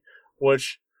 50.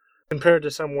 Which, compared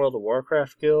to some World of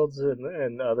Warcraft guilds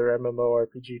and other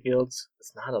MMORPG guilds,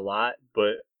 it's not a lot,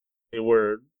 but they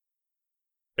were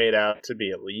made out to be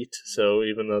elite. So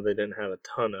even though they didn't have a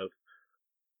ton of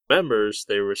members,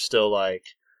 they were still like,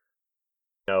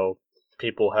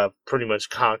 people have pretty much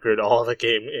conquered all the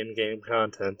in-game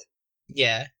content.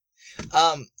 Yeah.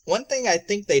 One thing I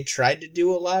think they tried to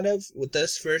do a lot of with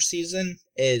this first season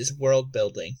is world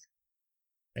building.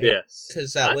 Right? Yes.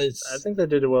 Because I think they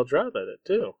did a well job at it,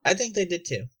 too. I think they did,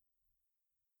 too.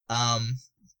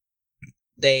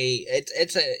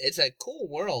 It's a cool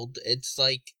world. It's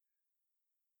like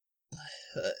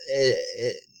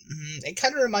it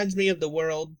kind of reminds me of the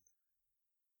world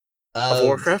of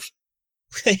Warcraft.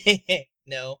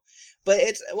 No, but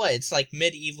it's like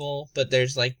medieval, but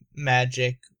there's like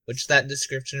magic, which that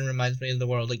description reminds me of the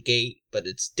world of Gate, but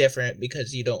it's different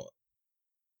because you don't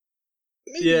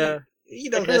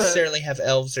necessarily have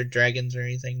elves or dragons or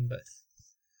anything, but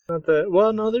not that.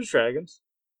 Well, no, there's dragons.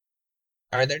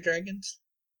 Are there dragons?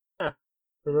 Yeah,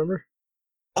 remember?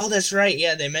 Oh, that's right.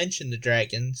 Yeah, they mentioned the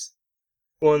dragons.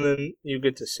 Well, and then you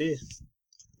get to see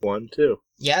one too.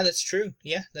 Yeah, that's true.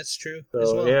 Yeah, that's true so,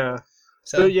 as well. Yeah.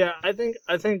 So yeah, I think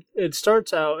it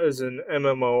starts out as an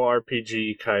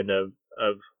MMORPG kind of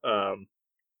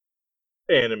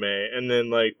anime, and then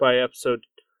like by episode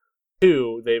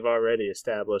 2, they've already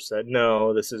established that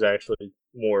no, this is actually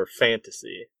more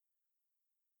fantasy.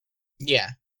 Yeah.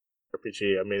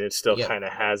 RPG. I mean, it still kind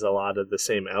of has a lot of the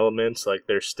same elements. Like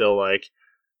they're still like,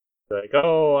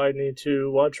 oh, I need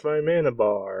to watch my mana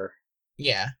bar.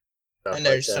 Yeah. And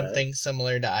there's something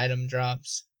similar to item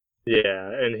drops. Yeah,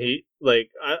 and he,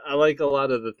 like, I like a lot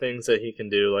of the things that he can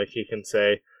do. Like, he can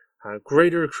say,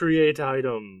 greater create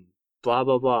item, blah,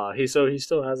 blah, blah. He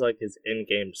still has, like, his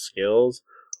in-game skills,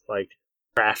 like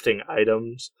crafting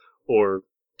items or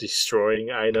destroying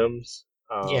items.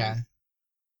 Yeah.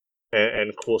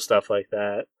 And cool stuff like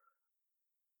that.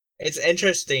 It's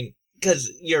interesting,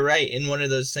 because you're right, in one of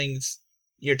those things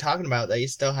you're talking about that he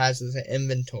still has his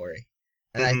inventory.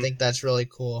 And I think that's really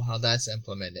cool how that's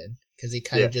implemented. Because he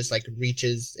kind of just like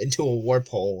reaches into a warp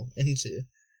hole into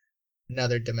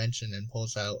another dimension and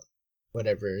pulls out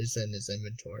whatever is in his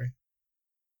inventory.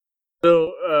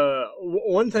 So,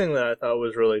 one thing that I thought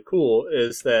was really cool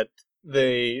is that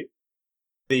the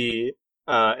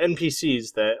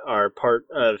NPCs that are part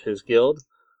of his guild,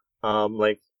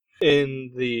 like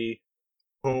in the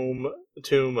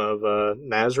tomb of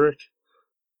Nazarick,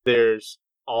 there's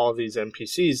all these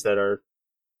NPCs that are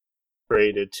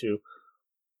created to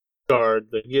guard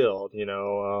the guild,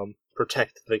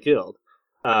 protect the guild.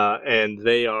 And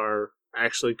they are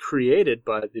actually created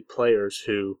by the players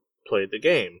who played the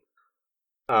game.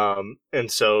 And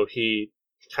so he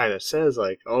kind of says,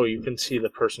 like, oh, you can see the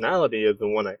personality of the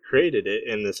one that created it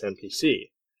in this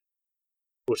NPC,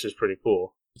 which is pretty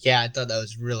cool. Yeah, I thought that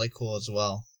was really cool as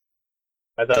well.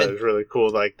 I thought it was really cool,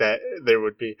 like, that there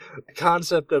would be the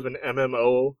concept of an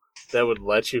MMO that would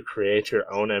let you create your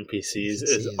own NPCs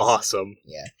is awesome.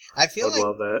 Yeah. I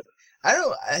love that.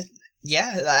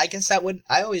 I guess that would,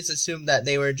 I always assumed that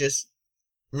they were just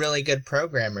really good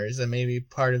programmers and maybe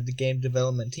part of the game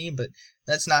development team, but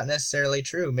that's not necessarily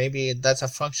true. Maybe that's a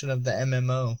function of the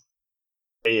MMO.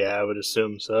 Yeah, I would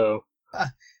assume so.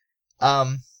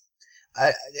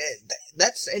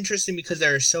 That's interesting because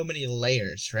there are so many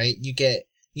layers, right? You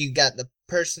got the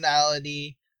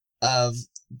personality of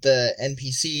the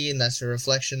NPC, and that's a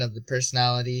reflection of the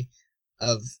personality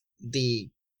of the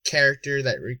character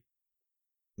that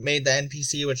made the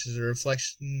NPC, which is a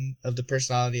reflection of the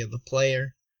personality of the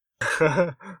player.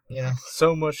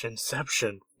 So much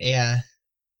Inception. Yeah.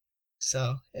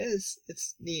 So it's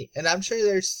neat, and I'm sure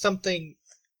there's something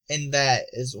in that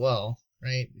as well,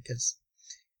 right? Because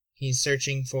he's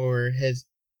searching for his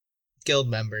guild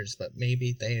members, but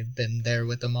maybe they've been there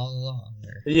with him all along.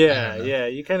 Yeah,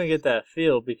 you kind of get that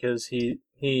feel because the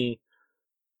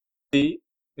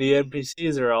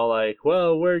NPCs are all like,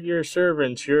 well, we're your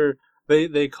servants.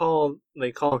 They call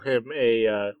him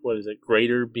a what is it,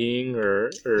 greater being or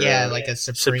like a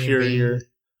superior being.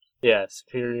 Yeah,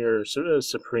 superior or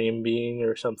supreme being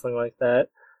or something like that,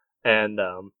 and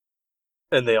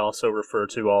they also refer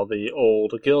to all the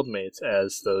old guildmates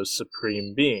as those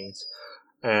supreme beings.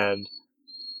 And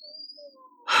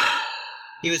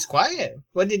he was quiet.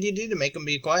 What did you do to make him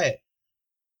be quiet?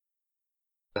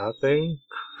 Nothing.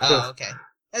 Oh, okay.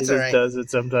 That's all right. He does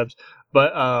it sometimes.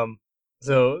 But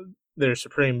so they're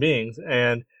supreme beings,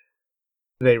 and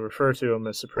they refer to them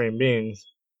as supreme beings.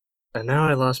 And now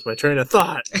I lost my train of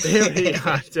thought. Damn it,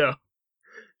 Yato.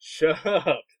 Shut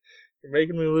up. You're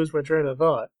making me lose my train of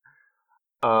thought.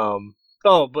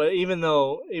 But even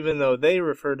though they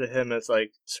refer to him as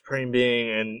like supreme being,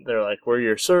 and they're like, we're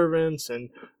your servants, and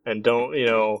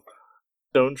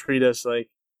don't treat us like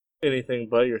anything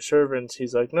but your servants,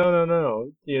 he's like,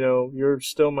 no, you're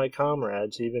still my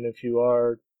comrades, even if you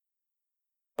are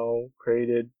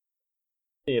created,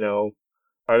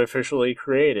 artificially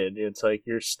created. It's like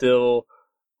you're still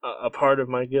a part of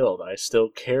my guild. I still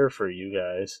care for you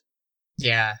guys.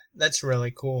 Yeah, that's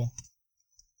really cool.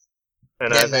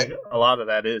 And I think a lot of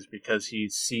that is because he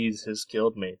sees his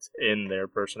guildmates in their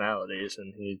personalities,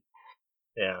 and he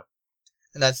Yeah.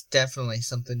 And that's definitely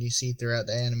something you see throughout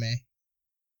the anime.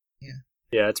 Yeah.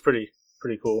 Yeah, it's pretty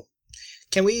cool.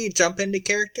 Can we jump into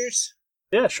characters?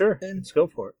 Yeah, sure. Let's go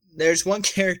for it. There's one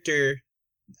character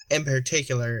in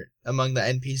particular among the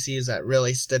NPCs that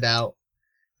really stood out,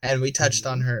 and we touched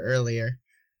on her earlier.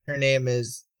 Her name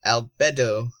is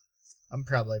Albedo. I'm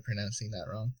probably pronouncing that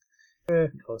wrong.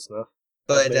 Close enough.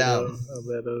 But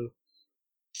Albedo.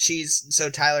 So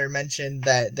Tyler mentioned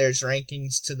that there's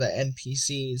rankings to the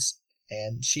NPCs,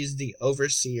 and she's the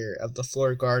overseer of the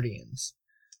 4 guardians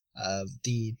of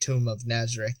the Tomb of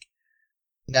Nazarick.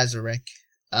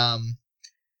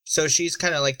 So she's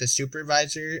kind of like the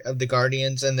supervisor of the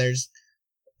guardians, and there's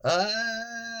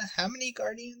how many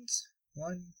guardians?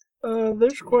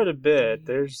 There's quite a bit.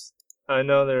 I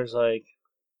know there's like,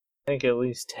 I think at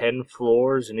least 10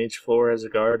 floors, and each floor has a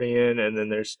guardian, and then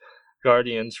there's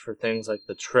guardians for things like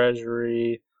the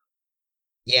treasury.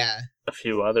 Yeah. A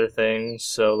few other things.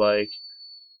 So like,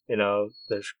 you know,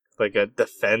 there's like a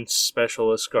defense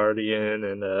specialist guardian,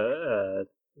 and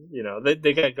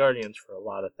they got guardians for a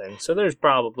lot of things. So there's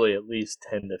probably at least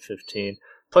 10 to 15.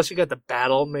 Plus you got the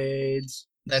battle maids.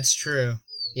 That's true.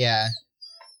 Yeah.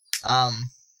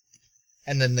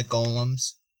 And then the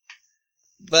golems.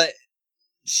 But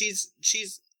she's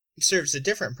serves a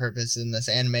different purpose in this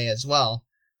anime as well,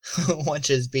 which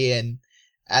is being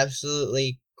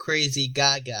absolutely crazy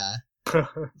gaga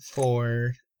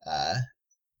for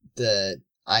the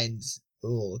Eins,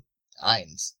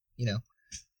 you know.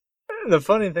 The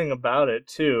funny thing about it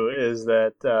too is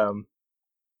that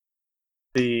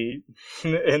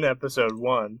in episode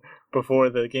 1, before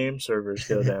the game servers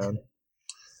go down,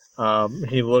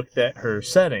 he looked at her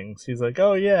settings. He's like,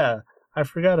 "Oh yeah, I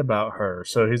forgot about her."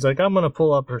 So he's like, "I'm gonna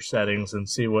pull up her settings and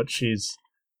see what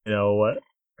what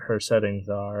her settings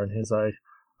are." And he's like,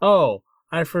 "Oh,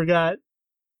 I forgot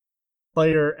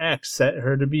player X set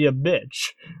her to be a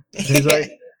bitch." He's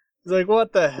like,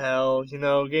 "What the hell?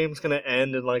 Game's gonna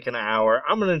end in like an hour.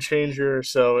 I'm gonna change her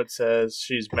so it says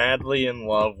she's madly in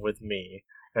love with me."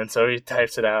 And so he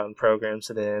types it out and programs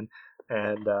it in,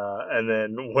 and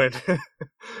then when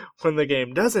when the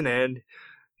game doesn't end,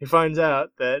 he finds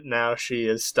out that now she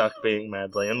is stuck being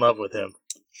madly in love with him.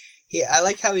 Yeah, I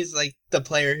like how he's like the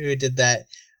player who did that.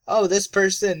 Oh, this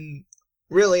person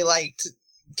really liked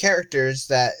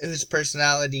characters whose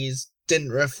personalities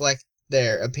didn't reflect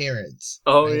their appearance.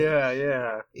 Oh, right?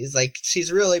 Yeah. He's like,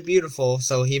 she's really beautiful,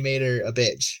 so he made her a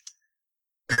bitch.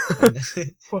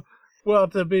 Well,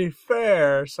 to be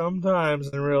fair, sometimes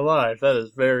in real life, that is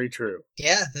very true.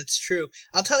 Yeah, that's true.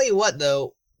 I'll tell you what,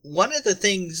 though, one of the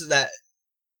things that,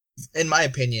 in my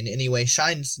opinion anyway,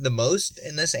 shines the most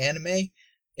in this anime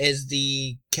is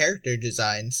the character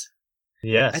designs.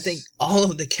 Yes. I think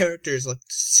all of the characters look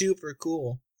super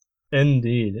cool.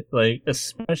 Indeed. Like,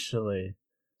 especially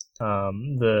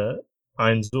the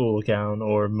Ainzul gown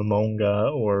or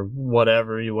Momonga or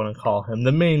whatever you want to call him,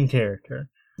 the main character.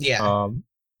 Yeah.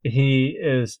 He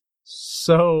is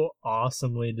so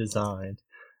awesomely designed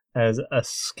as a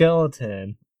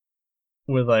skeleton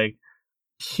with like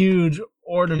huge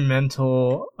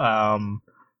ornamental gown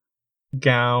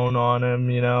on him,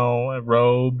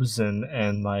 robes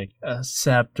and like a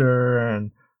scepter,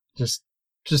 and just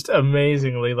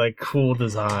amazingly like cool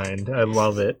designed. I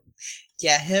love it.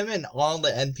 Yeah, him and all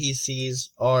the NPCs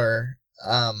are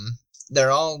they're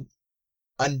all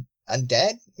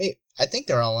undead. I think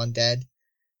they're all undead.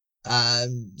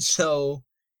 So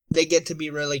they get to be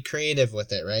really creative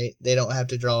with it, right? They don't have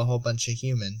to draw a whole bunch of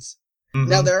humans. Mm-hmm.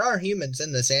 Now there are humans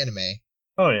in this anime.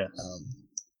 Oh yeah.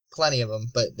 Plenty of them,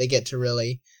 but they get to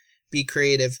really be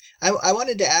creative. I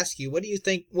wanted to ask you, what do you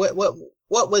think? What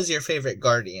was your favorite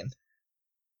guardian?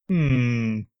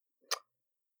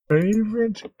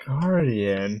 Favorite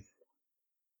guardian?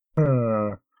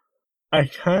 I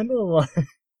kind of like.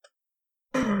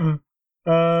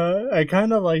 I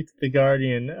kind of liked the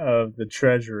guardian of the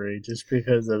treasury just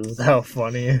because of how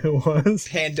funny it was.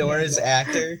 Pandora's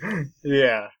actor.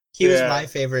 Yeah, he was my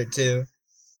favorite too.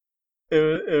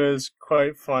 It was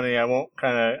quite funny. I won't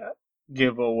kind of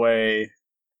give away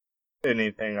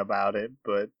anything about it,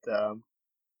 but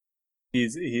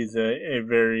he's a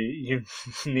very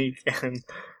unique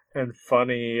and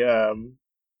funny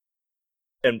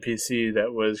NPC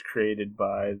that was created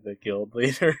by the guild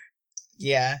leader.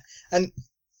 Yeah, and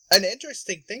an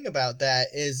interesting thing about that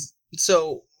is,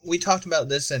 so we talked about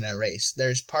this in Erase.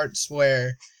 There's parts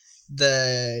where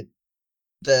the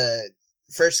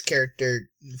first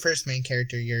main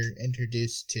character you're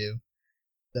introduced to,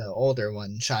 the older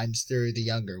one, shines through the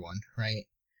younger one, right?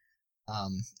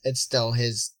 It's still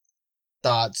his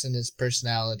thoughts and his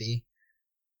personality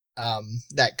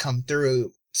that come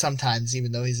through sometimes,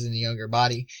 even though he's in a younger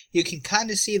body. You can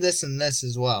kind of see this in this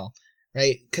as well,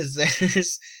 right? Because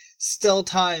there's still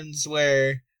times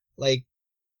where, like,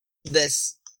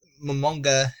 this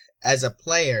Momonga as a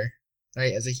player,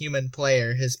 right, as a human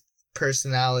player, his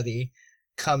personality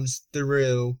comes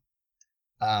through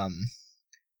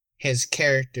his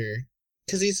character,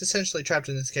 because he's essentially trapped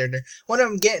in this character. What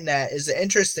I'm getting at is the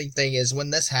interesting thing is when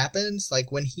this happens,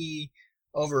 like when he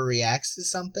overreacts to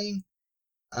something,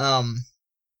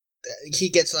 he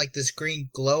gets like this green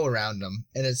glow around him,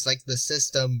 and it's like the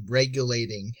system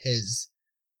regulating his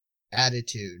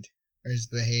attitude or his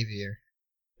behavior.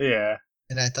 Yeah.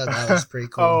 And I thought that was pretty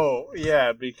cool. Oh,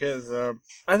 yeah, because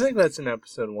I think that's in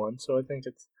episode 1, so I think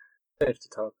it's safe to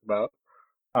talk about.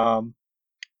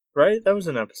 Right? That was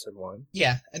in episode 1.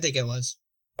 Yeah, I think it was.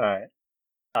 Alright.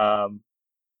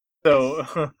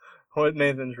 So, what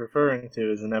Nathan's referring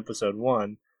to is in episode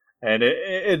 1, and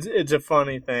it's a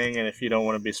funny thing, and if you don't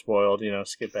want to be spoiled,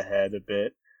 skip ahead a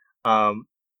bit. But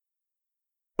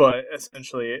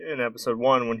essentially, in episode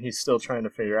 1, when he's still trying to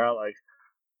figure out, like,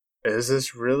 is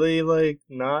this really, like,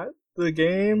 not the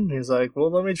game? He's like,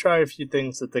 well, let me try a few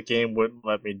things that the game wouldn't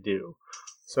let me do.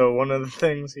 So one of the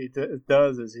things he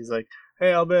does is he's like,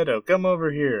 hey, Albedo, come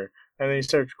over here. And then he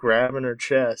starts grabbing her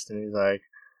chest, and he's like,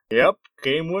 yep,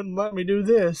 game wouldn't let me do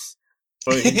this.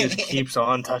 But he just keeps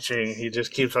on touching. He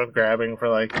just keeps on grabbing for,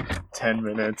 like, 10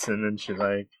 minutes, and then she's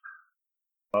like,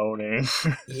 moaning.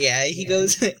 Yeah, he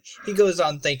goes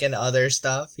on thinking other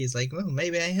stuff. He's like, well,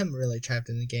 maybe I am really trapped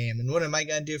in the game, and what am I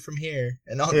gonna do from here?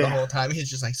 And the whole time he's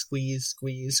just like, squeeze,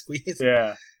 squeeze, squeeze.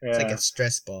 Yeah. It's like a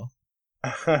stress ball.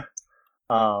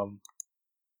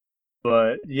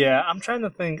 But yeah, I'm trying to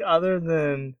think other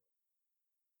than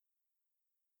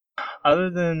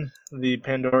the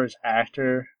Pandora's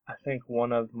actor, I think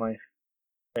one of my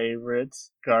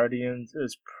favorites, Guardians,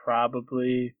 is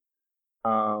probably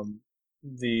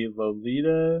the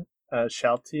Lolita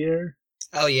Shaltier.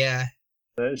 Oh yeah.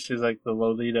 She's like the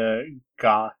Lolita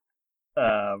goth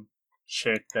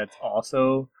chick that's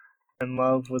also in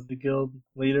love with the guild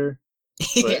leader.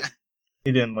 Yeah.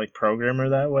 He didn't like program her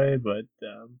that way, but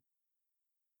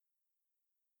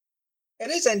it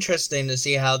is interesting to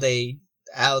see how they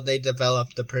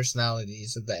develop the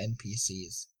personalities of the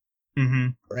NPCs. Mm-hmm.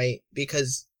 Right?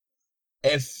 Because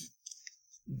if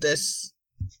this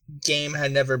game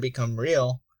had never become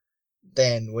real,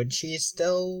 then would she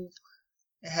still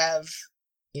have,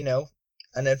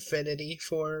 an affinity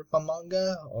for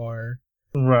Momonga, or?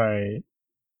 Right.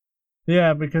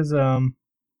 Yeah, because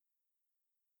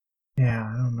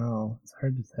yeah, I don't know. It's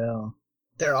hard to tell.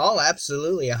 They're all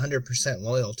absolutely 100%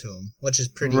 loyal to him, which is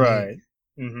pretty right.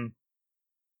 neat. Mm-hmm.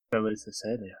 At least they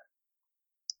say they are.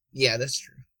 Yeah, that's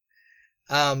true.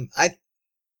 I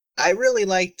really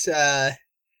liked the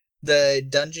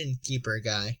dungeon keeper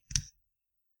guy.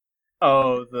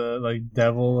 Oh, the like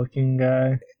devil looking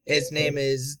guy. His name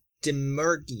is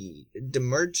Demergy.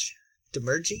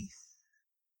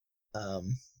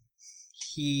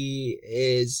 He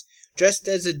is dressed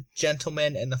as a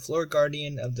gentleman and the floor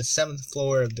guardian of the 7th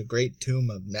floor of the Great Tomb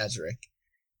of Nazarick,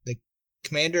 the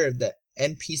commander of the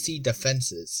NPC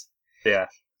defenses. Yeah.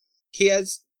 He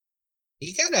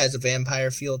kind of has a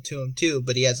vampire feel to him too,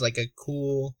 but he has like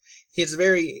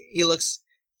he looks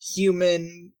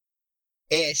human-ish,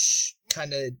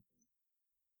 kind of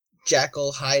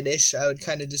Jackal Hyde-ish, I would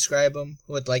kind of describe him,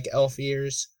 with like elf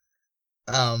ears.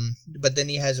 But then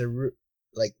he has a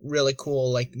really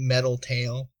cool like metal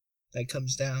tail that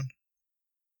comes down.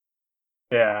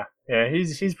 Yeah,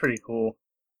 he's pretty cool.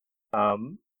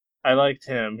 I liked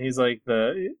him. He's like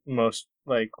the most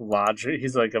like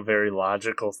he's like a very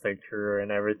logical thinker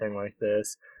and everything like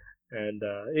this. And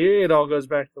it all goes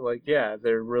back to like, yeah,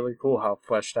 they're really cool how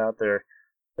fleshed out their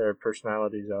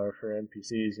personalities are for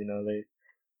NPCs. They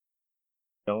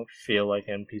don't feel like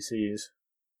NPCs.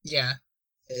 Yeah.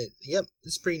 Yep,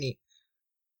 it's pretty neat.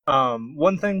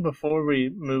 One thing before we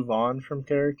move on from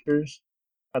characters,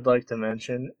 I'd like to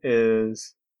mention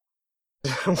is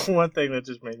one thing that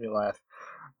just made me laugh,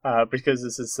 because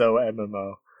this is so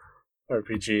MMO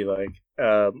RPG like.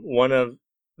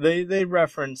 They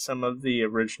reference some of the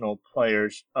original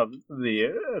players of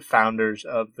the founders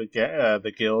of the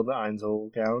guild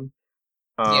Einzelgaun.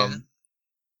 Yeah.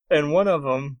 And one of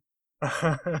them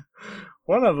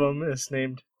is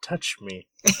named Touch Me.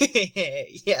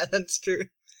 Yeah, that's true.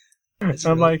 I'm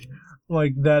really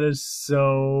like that is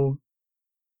so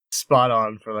spot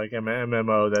on for like an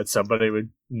MMO that somebody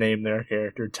would name their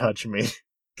character Touch Me.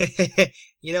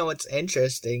 You know what's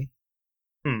interesting?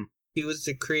 He was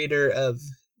the creator of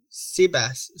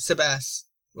Sebas,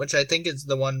 which I think is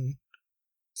the one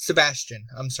Sebastian,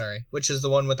 I'm sorry, which is the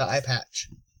one with the eye patch.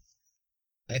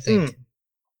 I think.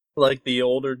 Like the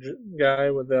older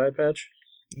guy with the eye patch?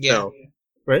 Yeah. No.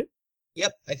 Right?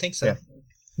 Yep, I think so.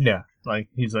 Yeah, like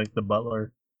he's like the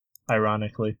butler,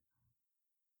 ironically.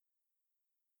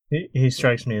 He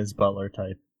strikes me as butler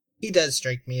type. He does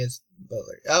strike me as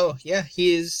butler. Oh, yeah,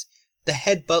 he is the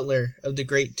head butler of the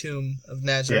Great Tomb of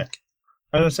Nazarick. Yeah.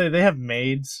 I was going to say, they have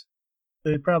maids.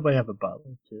 They probably have a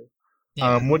butler, too.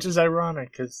 Yeah. Which is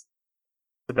ironic, because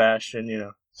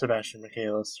Sebastian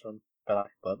Michaelis from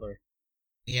Black Butler.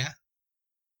 Yeah.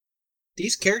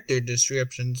 These character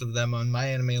descriptions of them on my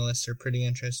anime list are pretty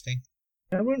interesting.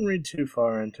 I wouldn't read too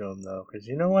far into them, though, because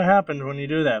you know what happens when you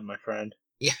do that, my friend.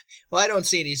 Yeah. Well, I don't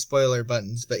see any spoiler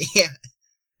buttons, but yeah.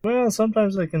 Well,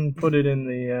 sometimes I can put it in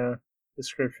the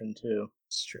description, too.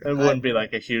 It's true. It wouldn't be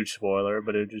like a huge spoiler,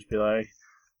 but it would just be like,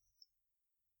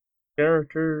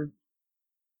 character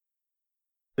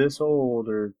this old,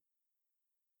 or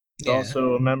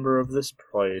also a member of this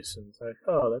place. And it's like,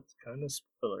 oh, that's kind of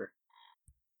spoiler.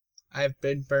 I've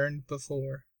been burned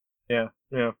before. Yeah.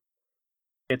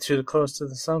 Get too close to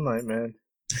the sunlight, man.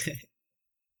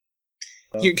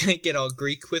 You're gonna get all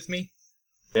Greek with me?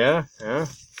 Yeah.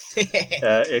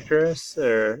 Icarus,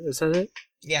 or is that it?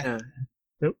 Yeah.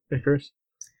 Nope, Icarus.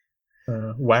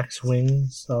 Wax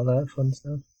wings, all that fun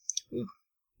stuff. Ooh,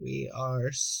 we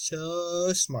are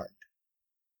so smart.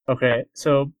 Okay,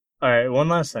 so, alright, one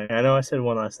last thing. I know I said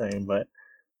one last thing, but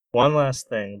one last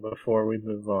thing before we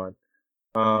move on.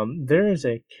 There is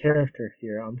a character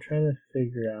here I'm trying to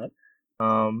figure out.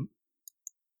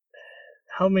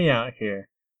 Help me out here.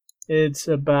 It's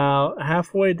about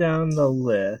halfway down the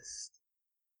list.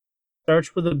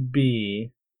 Starts with a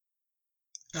B.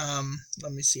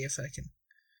 Let me see if I can.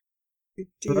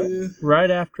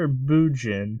 Right after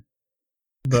Bujin,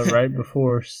 but right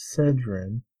before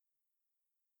Cedrin.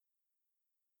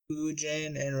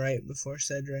 Bujin and right before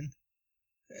Cedrin.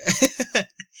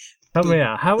 Help me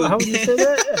out. How would you say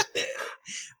that?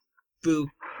 Buku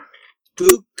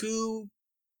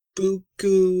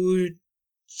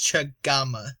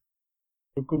Chagama.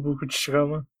 Buku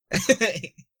Chagama?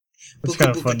 It's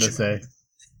kind of fun to say.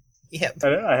 Yeah.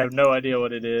 I have no idea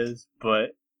what it is,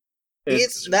 but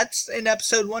that's in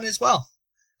episode 1 as well.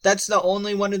 That's the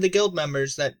only one of the guild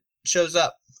members that shows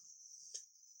up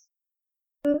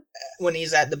when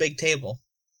he's at the big table.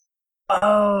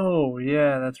 Oh,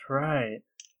 yeah, that's right.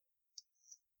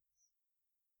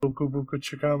 Buku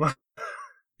Chagama.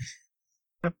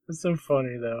 It's so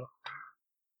funny, though.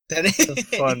 It's a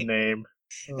fun name.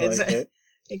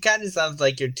 It kind of sounds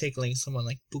like you're tickling someone,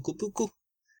 like Buku Buku.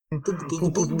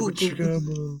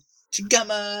 Buku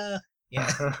Chigama.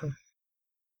 Yeah.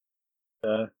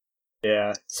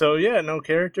 Yeah. So yeah, no,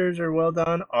 characters are well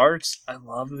done. Arts, I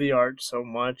love the art so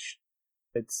much.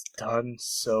 It's done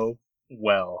so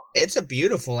well. It's a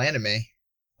beautiful anime.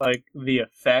 Like, the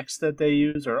effects that they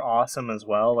use are awesome as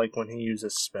well. Like, when he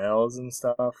uses spells and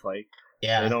stuff, like,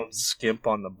 they don't skimp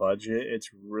on the budget. It's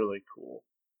really cool.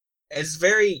 It's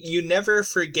you never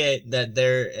forget that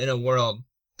they're in a world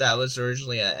that was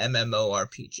originally a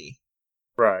MMORPG.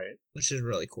 Right. Which is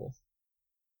really cool.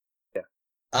 Yeah.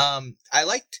 I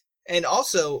liked, and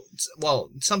also, well,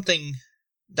 something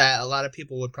that a lot of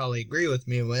people would probably agree with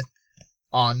me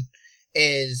on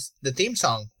is the theme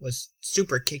song was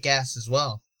super kick-ass as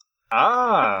well.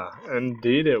 Ah,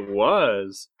 indeed it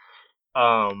was.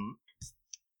 The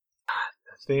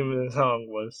theme of the song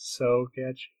was so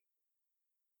catchy.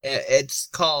 It's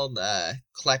called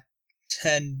Clatanoia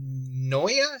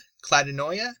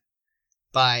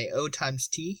by O times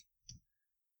T.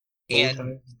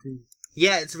 And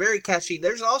yeah, it's very catchy.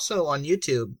 There's also on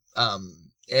YouTube,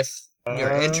 if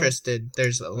you're interested,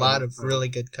 there's a lot of really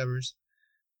good covers.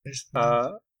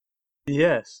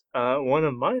 Yes. One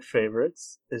of my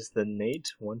favorites is the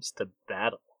Nate Wants to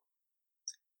Battle.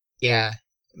 Yeah,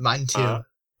 mine too.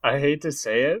 I hate to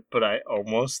say it, but I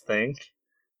almost think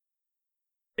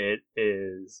it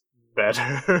is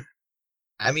better.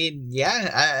 I mean,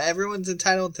 yeah, everyone's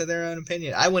entitled to their own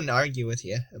opinion. I wouldn't argue with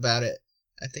you about it.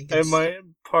 I think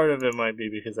part of it might be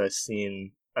because I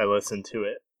listened to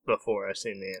it before I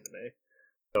seen the anime.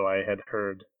 So I had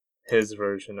heard his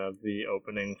version of the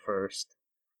opening first.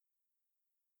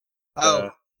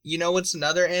 Oh, you know what's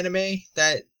another anime,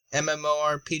 that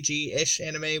MMORPG-ish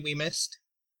anime we missed?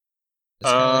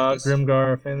 Like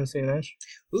Grimgar Fantasy and Ash?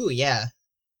 Ooh, yeah.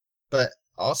 But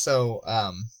also,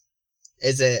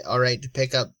 is it alright to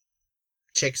pick up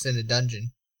chicks in a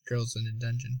dungeon? Girls in a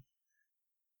dungeon?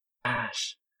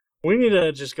 Gosh. We need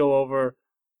to just go over,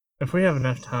 if we have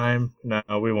enough time. No,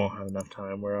 we won't have enough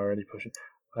time. We're already pushing.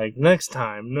 Like, next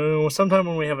time, no, sometime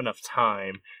when we have enough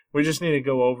time, we just need to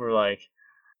go over, like,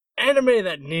 anime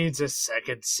that needs a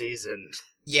second season.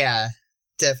 Yeah,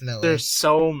 definitely. There's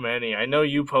so many. I know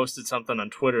you posted something on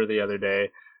Twitter the other day,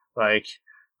 like,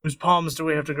 whose palms do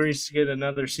we have to grease to get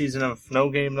another season of No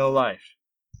Game, No Life?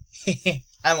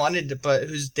 I wanted to put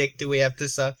whose dick do we have to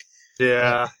suck?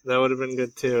 Yeah, that would have been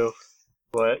good too.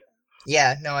 But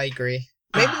yeah, no, I agree.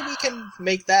 Maybe we can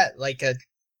make that like a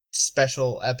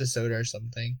special episode or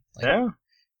something. Like, yeah.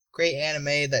 Great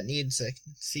anime that needs a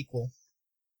sequel.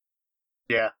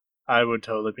 Yeah, I would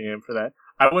totally be in for that.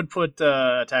 I would put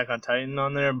Attack on Titan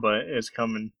on there, but it's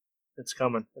coming. It's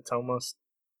coming. It's almost.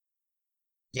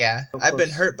 Yeah, I've been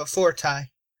hurt before,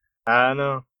 Ty. I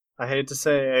know. I hate to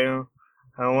say, I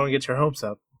don't want to get your hopes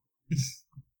up.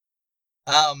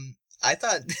 I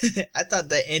thought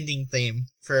the ending theme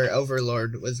for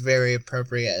Overlord was very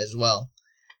appropriate as well.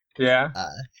 Yeah.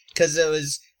 Because it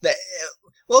was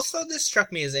well, so this struck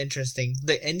me as interesting.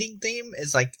 The ending theme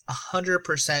is like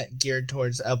 100% geared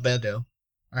towards Albedo,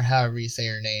 or however you say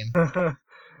her name.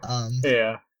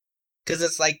 Yeah. Because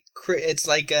it's like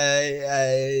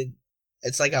a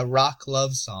rock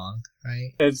love song,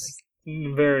 right? It's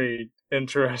like, very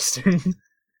interesting.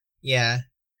 Yeah.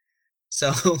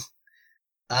 So,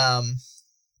 yeah,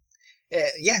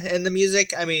 and the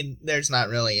music, I mean, there's not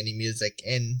really any music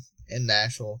in the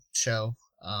actual show.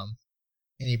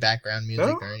 Any background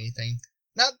music or anything.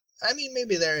 Not, I mean,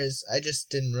 maybe there is. I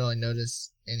just didn't really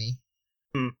notice any.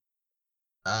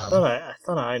 I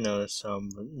thought I noticed some,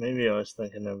 but maybe I was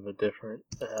thinking of a different.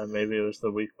 Maybe it was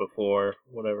the week before,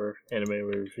 whatever anime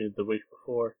we reviewed the week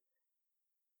before.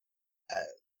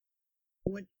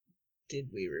 What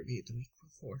did we review the week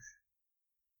before?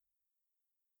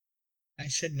 I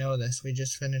should know this. We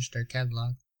just finished our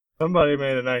catalog. Somebody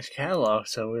made a nice catalog,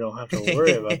 so we don't have to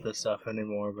worry about this stuff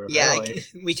anymore. But yeah,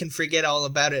 we can forget all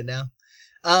about it now.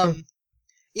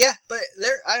 Yeah, but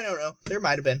I don't know. There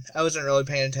might have been. I wasn't really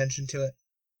paying attention to it.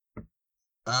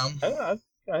 I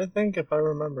think if I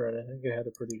remember it, I think it had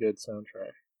a pretty good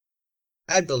soundtrack.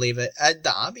 I'd believe it. The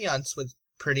ambiance was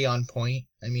pretty on point.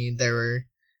 I mean, there were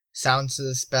sounds to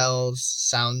the spells,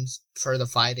 sounds for the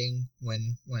fighting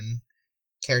when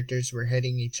characters were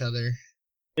hitting each other.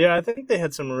 Yeah, I think they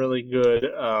had some really good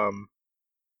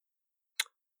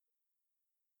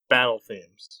battle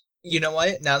themes. You know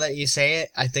what? Now that you say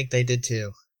it, I think they did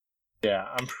too. Yeah,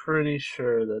 I'm pretty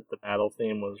sure that the battle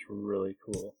theme was really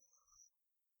cool.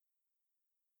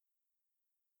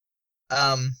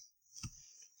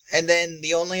 And then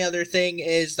the only other thing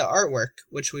is the artwork,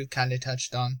 which we've kind of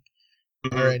touched on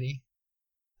already.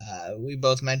 We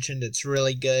both mentioned it's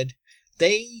really good.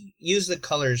 They use the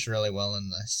colors really well in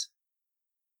this.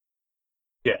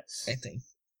 Yes. I think.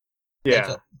 Yeah.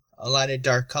 Like a lot of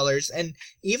dark colors. And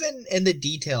even in the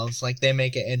details, like, they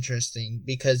make it interesting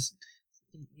because,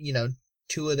 you know,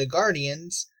 two of the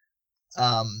Guardians,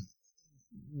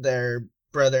 their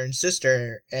brother and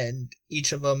sister, and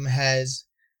each of them has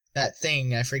that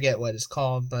thing, I forget what it's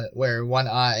called, but where one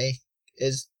eye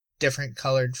is different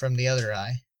colored from the other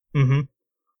eye.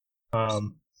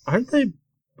 Aren't they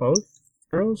both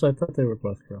girls? I thought they were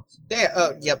both girls.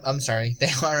 Yep, I'm sorry. They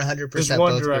are 100% Just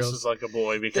one both dresses girls. like a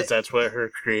boy because that's what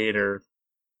her creator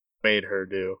made her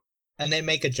do. And they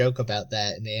make a joke about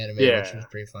that in the anime, which was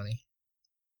pretty funny.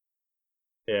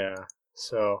 Yeah,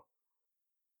 so...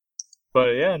 But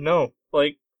yeah, no,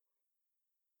 like...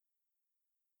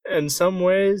 In some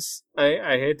ways, I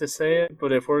hate to say it,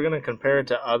 but if we're going to compare it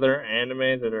to other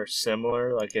anime that are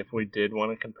similar, like if we did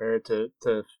want to compare it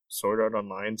to Sword Art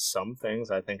Online, some things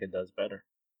I think it does better.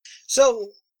 So,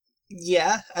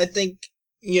 yeah, I think,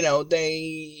 you know,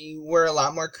 they were a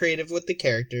lot more creative with the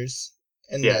characters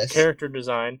in this. Character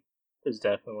design is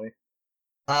definitely.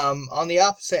 On the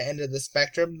opposite end of the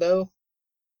spectrum, though,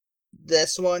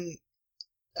 this one,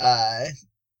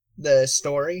 the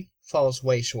story falls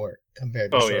way short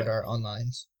compared to Sword Art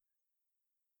Online's.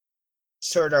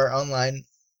 Sword Art Online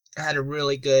had a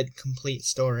really good, complete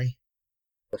story.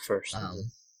 The first.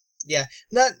 Yeah,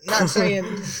 not saying,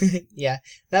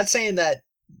 not saying that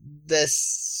this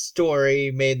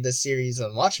story made the series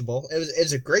unwatchable.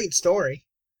 It's a great story.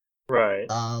 Right.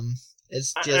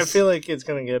 It's just. I feel like it's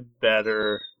gonna get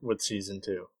better with season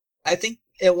 2. I think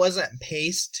it wasn't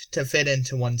paced to fit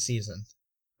into one season.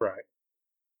 Right.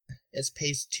 It's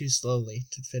paced too slowly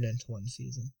to fit into one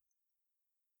season.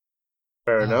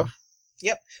 Fair enough.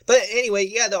 Yep. But anyway,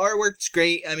 yeah, the artwork's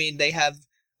great. I mean, they have,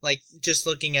 like, just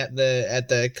looking at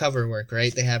the cover work,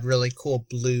 right? They have really cool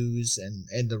blues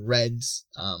and the reds,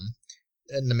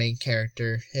 and the main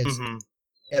character.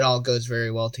 It all goes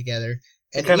very well together.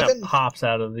 And it kind of pops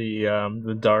out of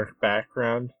the dark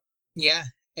background. Yeah,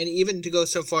 And even to go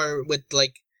so far with,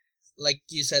 like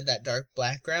you said, that dark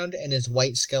background and his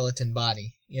white skeleton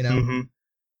body, you know? Mm-hmm.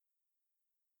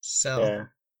 So. Yeah.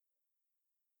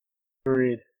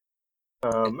 Agreed.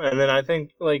 And then I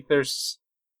think, like, there's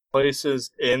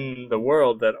places in the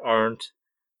world that aren't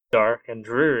dark and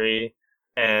dreary,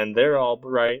 and they're all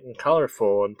bright and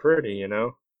colorful and pretty, you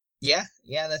know? Yeah,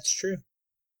 that's true.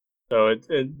 So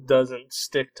it doesn't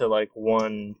stick to, like,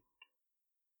 one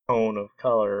tone of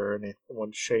color or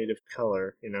one shade of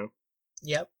color, you know?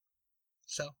 Yep.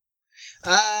 So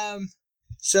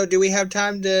do we have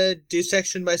time to do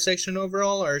section by section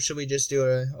overall, or should we just do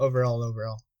a overall?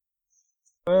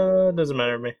 It doesn't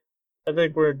matter to me. I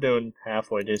think we're doing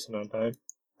halfway decent on time.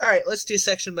 Alright, let's do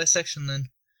section by section then.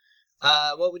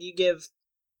 What would you give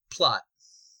plot?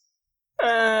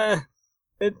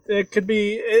 It could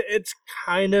be, it's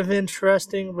kind of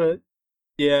interesting, but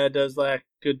yeah, it does lack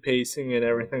good pacing and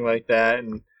everything like that,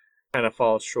 and kind of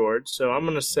falls short. So I'm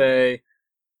gonna say,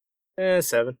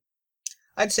 7.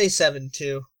 I'd say 7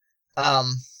 too.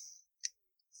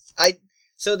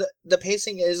 So the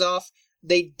pacing is off.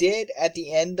 They did at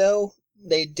the end though.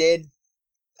 They did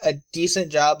a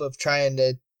decent job of trying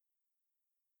to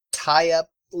tie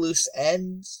up loose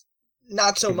ends.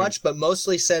 Not so much, but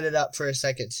mostly set it up for a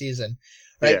second season,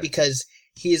 right? Yeah. Because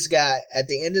he's got, at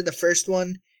the end of the first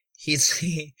one,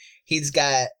 he's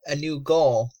got a new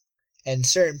goal, and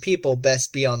certain people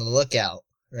best be on the lookout,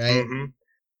 right? Mm-hmm.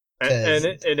 And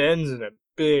it ends in a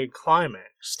big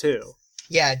climax too.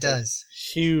 Yeah, it does.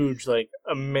 Huge, like,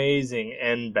 amazing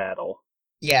end battle.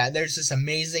 Yeah, there's this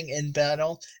amazing end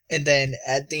battle, and then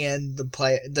at the end,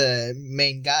 the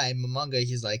main guy, Momonga,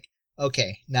 he's like,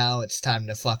 okay, now it's time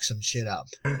to fuck some shit up,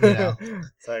 you know?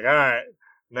 It's like, alright,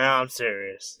 now I'm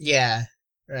serious. Yeah,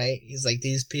 right? He's like,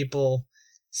 these people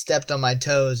stepped on my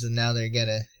toes, and now they're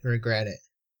gonna regret it.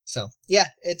 So, yeah,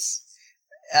 it's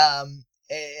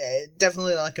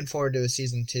definitely looking forward to a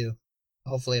season 2.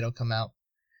 Hopefully it'll come out.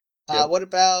 Yep.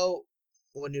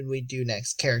 What did we do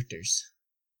next? Characters.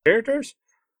 They're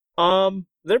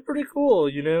pretty cool,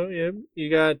 you know? You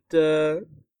got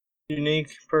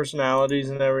unique personalities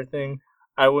and everything.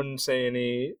 I wouldn't say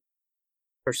any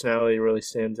personality really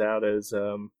stands out as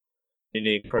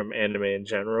unique from anime in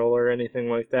general or anything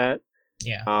like that.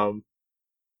 Yeah.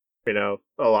 You know,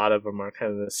 a lot of them are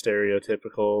kind of the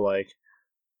stereotypical, like,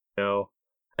 you know,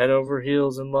 head over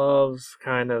heels in love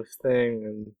kind of thing,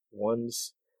 and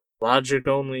one's logic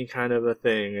only kind of a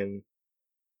thing,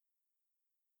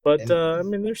 but I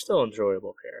mean, they're still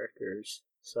enjoyable characters.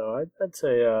 So I'd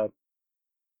say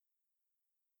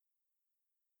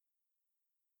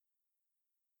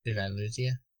Did I lose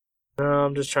you? No,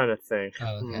 I'm just trying to think.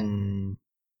 Oh, okay.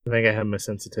 I think I have my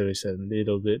sensitivity set a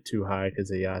little bit too high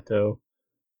because of Yato.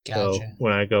 Gotcha. So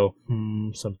when I go,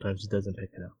 sometimes it doesn't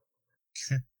pick it up.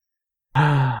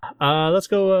 Let's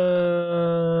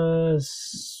go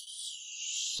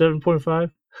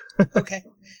 7.5. Okay.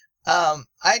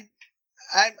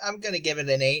 I'm gonna give it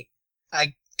an 8.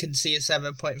 I can see a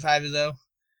 7.5 though.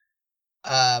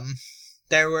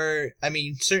 There were,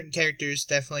 certain characters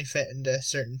definitely fit into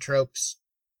certain tropes,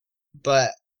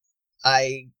 but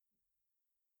and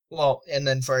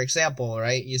then for example,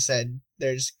 right, you said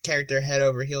there's character head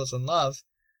over heels in love,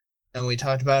 and we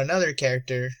talked about another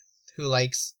character who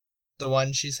likes the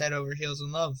one she's head over heels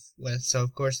in love with, so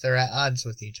of course they're at odds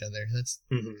with each other.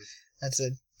 That's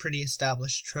a pretty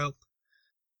established trope.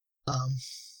 A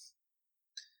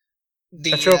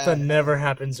trope that never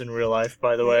happens in real life,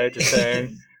 by the way, just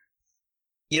saying.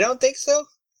 You don't think so?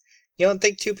 You don't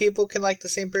think two people can like the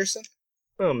same person?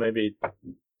 Well, maybe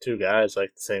two guys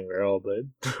like the same girl, but...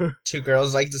 Two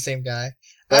girls like the same guy?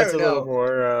 That's a little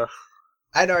more,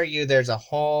 I'd argue there's a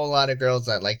whole lot of girls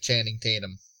that like Channing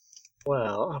Tatum.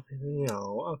 Well, you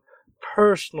know,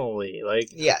 personally, like...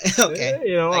 Yeah, okay.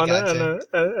 You know, on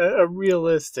a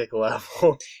realistic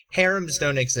level. Harems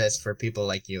don't exist for people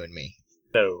like you and me.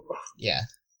 No. Yeah.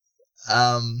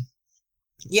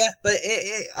 Yeah, but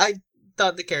I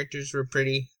thought the characters were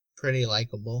pretty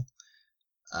likable.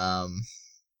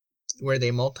 Were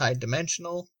they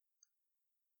multi-dimensional?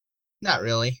 Not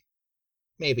really.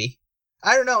 Maybe.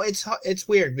 I don't know, it's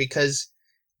weird because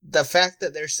the fact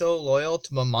that they're so loyal to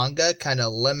Momonga kind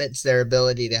of limits their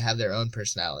ability to have their own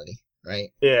personality, right?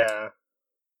 Yeah.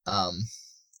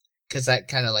 Because that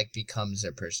kind of like becomes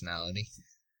their personality.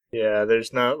 Yeah,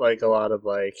 there's not like a lot of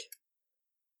like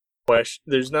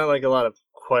there's not like a lot of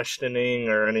questioning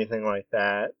or anything like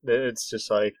that. It's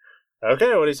just like,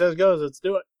 okay, what he says goes, let's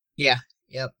do it. Yeah,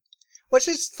 yep. Which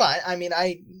is fine.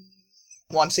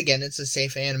 Once again, it's a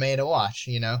safe anime to watch,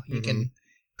 you know? You can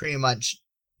pretty much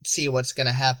see what's going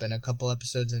to happen a couple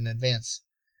episodes in advance.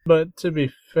 But to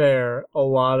be fair, a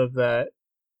lot of the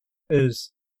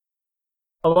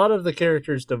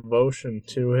character's devotion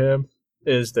to him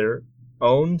is their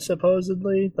own,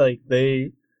 supposedly. Like,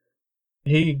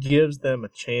 he gives them a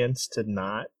chance to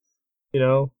not,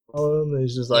 follow him.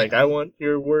 He's just like, I want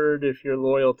your word if you're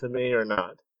loyal to me or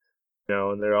not.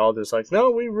 And they're all just like,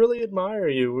 no, we really admire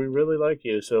you. We really like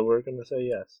you, so we're going to say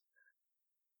yes.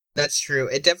 That's true.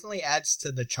 It definitely adds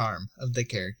to the charm of the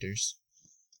characters.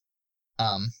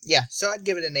 So I'd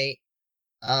give it an 8.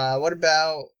 What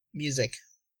about music?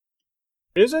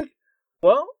 Music?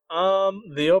 Well,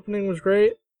 the opening was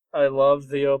great. I loved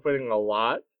the opening a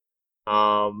lot.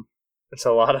 It's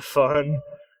a lot of fun.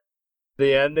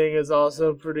 The ending is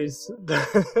also pretty...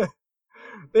 The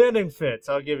ending fits,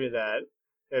 I'll give you that.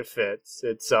 It fits.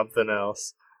 It's something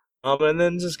else. And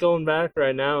then just going back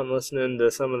right now and listening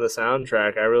to some of the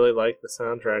soundtrack, I really like the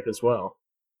soundtrack as well.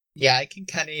 Yeah, I can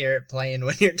kind of hear it playing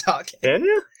when you're talking. Can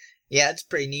you? Yeah, it's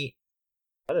pretty neat.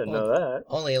 I didn't know that.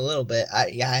 Only a little bit. I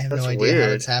have That's no idea weird.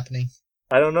 how it's happening.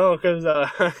 I don't know, because I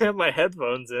have my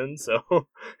headphones in, so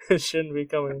it shouldn't be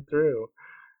coming through.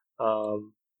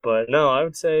 But no, I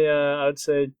would say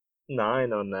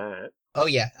 9 on that. Oh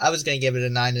yeah, I was gonna give it a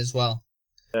 9 as well.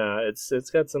 Yeah,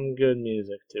 it's got some good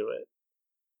music to it.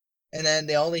 And then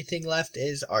the only thing left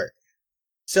is art.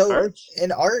 So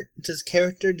in art, does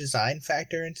character design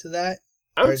factor into that?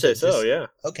 I would say so, yeah.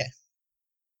 Okay.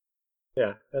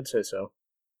 Yeah, I'd say so.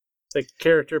 Like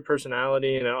character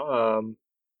personality,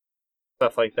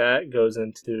 stuff like that goes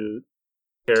into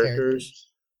characters.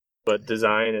 But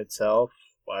design itself,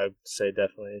 I would say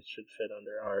definitely it should fit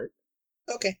under art.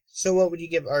 Okay, so what would you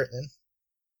give art then?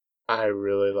 I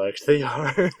really liked the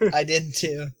art. I did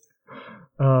too.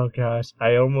 Oh gosh,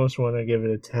 I almost want to give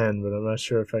it a 10, but I'm not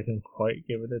sure if I can quite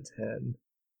give it a 10.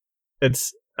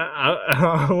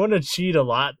 I want to cheat a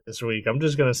lot this week. I'm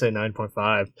just going to say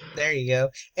 9.5. There you go.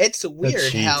 It's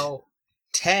weird how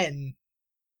 10,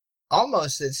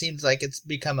 almost it seems like it's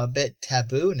become a bit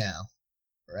taboo now,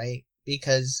 right?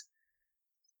 Because,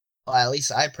 well, at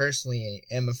least I personally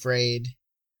am afraid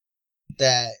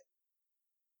that,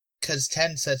 because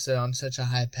 10 sets it on such a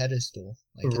high pedestal.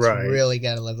 Like, it's really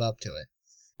got to live up to it.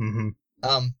 Mm-hmm.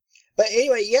 But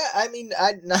anyway, yeah, I mean,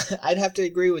 I'd have to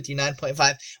agree with you,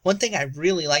 9.5. One thing I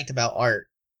really liked about art,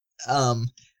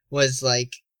 was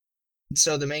like,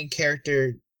 so the main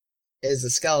character is a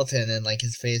skeleton, and like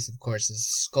his face, of course, is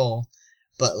a skull.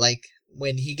 But like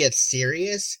when he gets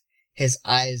serious, his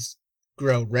eyes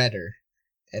grow redder,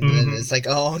 and then it's like,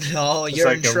 oh no, you're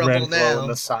like in trouble now. In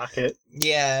the socket.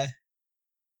 Yeah.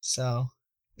 So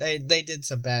they did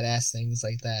some badass things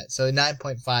like that. So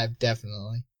 9.5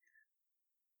 definitely.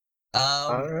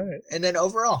 All right. And then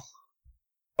overall?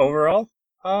 Overall?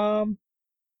 Solid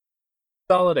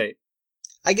 8.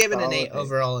 I gave it an 8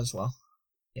 overall as well.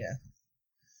 Yeah.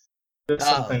 Did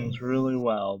some things really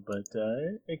well, but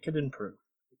it could improve.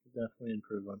 It could definitely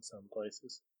improve on some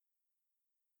places.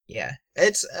 Yeah.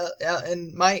 It's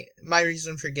and my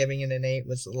reason for giving it an 8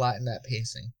 was a lot in that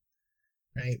pacing.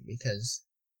 Right? Because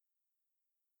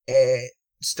it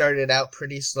started out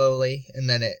pretty slowly, and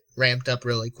then it ramped up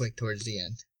really quick towards the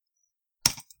end.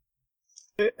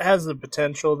 It has the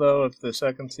potential, though, if the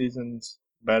second season's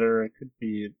better, it could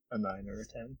be a 9 or a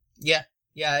 10. Yeah,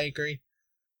 I agree.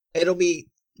 It'll be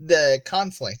the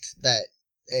conflict that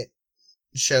it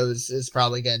shows is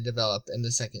probably going to develop in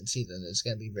the second season is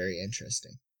going to be very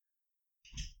interesting.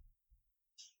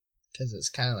 Because it's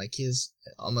kind of like it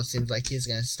almost seems like he's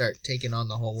going to start taking on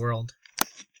the whole world.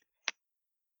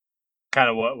 Kind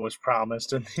of what was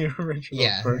promised in the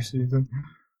original first season.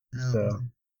 So.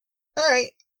 All right.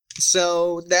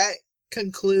 So that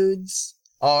concludes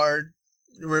our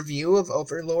review of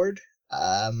Overlord.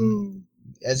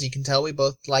 As you can tell, we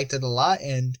both liked it a lot,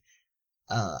 and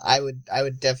I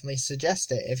would definitely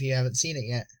suggest it if you haven't seen it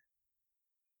yet.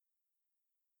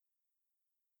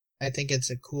 I think it's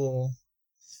a cool...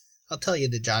 I'll tell you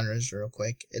the genres real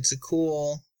quick. It's a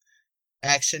cool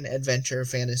action, adventure,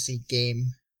 fantasy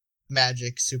game,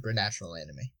 magic, supernatural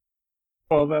anime.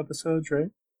 12 episodes,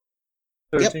 right?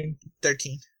 13? Yep,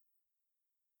 13.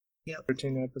 Yep.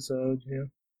 13 episodes, yeah.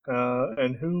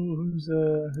 And who's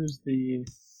the...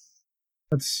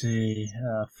 Let's see.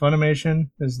 Funimation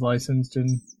is licensed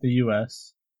in the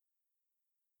U.S.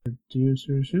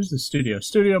 Producers. Who's the studio?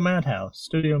 Studio Madhouse.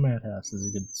 Studio Madhouse is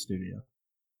a good studio.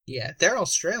 Yeah, they're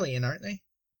Australian, aren't they?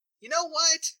 You know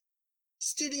what?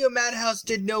 Studio Madhouse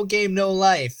did No Game, No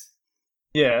Life.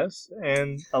 Yes,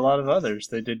 and a lot of others.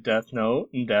 They did Death Note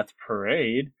and Death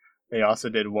Parade. They also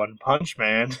did One Punch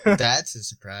Man. That's a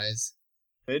surprise.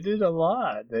 They did a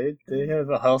lot. They have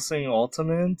a Hellsing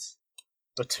Ultimate.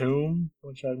 The Tomb,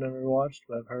 which I've never watched,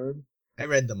 but I've heard. I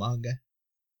read the manga.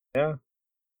 Yeah.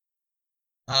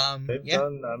 They've yeah.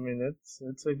 done, I mean,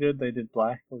 it's a good, they did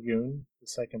Black Lagoon, the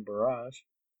second Barrage.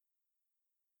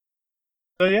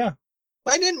 So, yeah.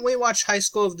 Why didn't we watch High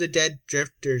School of the Dead,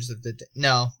 Drifters of the Dead?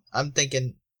 No, I'm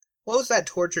thinking, what was that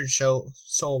Tortured Soul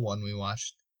one we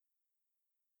watched?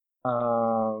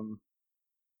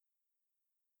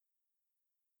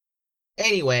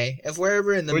 Anyway, if we're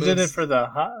ever in the mood... We did it for the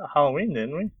Halloween,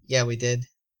 didn't we? Yeah, we did.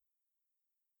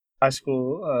 High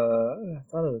School, I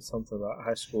thought it was something about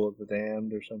High School of the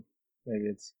Damned or something. Maybe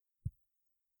it's...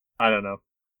 I don't know.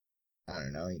 I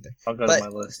don't know either. I'll go to my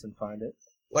list and find it.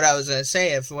 What I was going to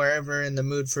say, if we're ever in the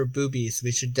mood for boobies,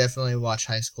 we should definitely watch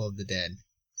High School of the Dead.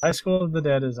 High School of the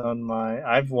Dead is on my...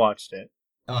 I've watched it.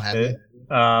 Oh, have you?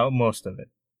 Most of it.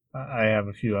 I have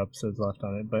a few episodes left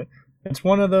on it, but it's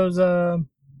one of those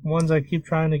ones I keep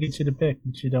trying to get you to pick,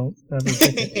 but you don't ever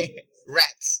pick it.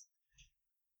 Rats.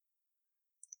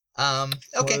 Okay.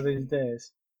 One of these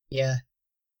days. Yeah.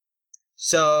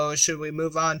 So, should we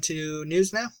move on to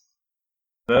news now?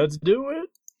 Let's do it.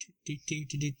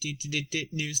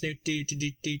 News.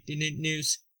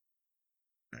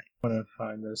 Alright. I want to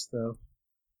find this, though.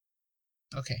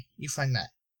 Okay, you find that.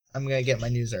 I'm going to get my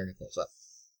news articles up.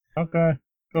 Okay,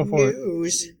 go for it.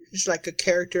 News. It's like a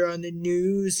character on the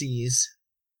Newsies.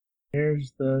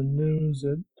 Here's the news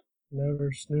that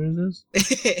never snoozes.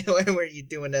 When were you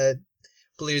doing a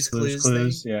Blue's Clues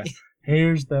thing? Yeah.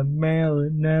 Here's the mail,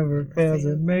 it never fails.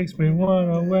 It makes me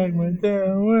want to wag my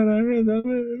tail when I hear the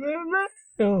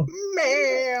mail.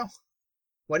 Mail.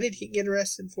 What did he get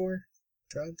arrested for?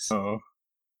 Drugs? Oh.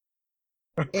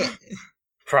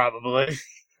 Probably.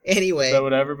 Anyway. Is that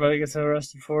what everybody gets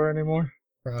arrested for anymore?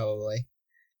 Probably.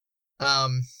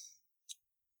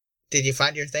 Did you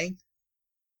find your thing?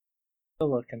 Still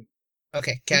looking.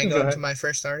 Okay, can I go into my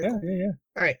first article? Yeah.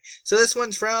 Alright, so this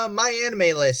one's from My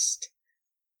Anime List.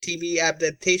 TV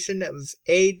adaptation of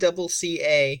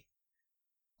ACCA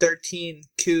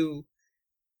 13Ku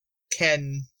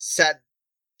Kensatsu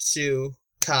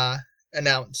Ka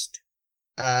announced.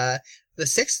 The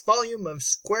 6th volume of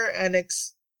Square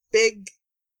Enix Big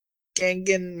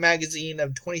Gangan magazine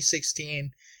of 2016,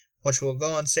 which will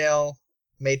go on sale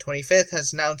May 25th,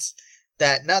 has announced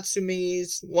that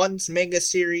Natsume's One's manga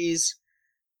series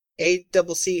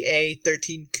ACCA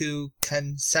 13Ku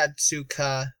Kensatsu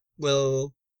Ka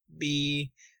will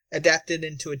be adapted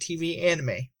into a TV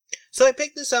anime. So I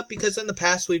picked this up because in the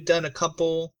past we've done a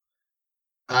couple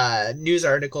news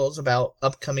articles about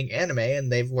upcoming anime,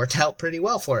 and they've worked out pretty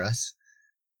well for us.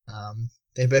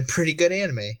 They've been pretty good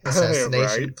anime.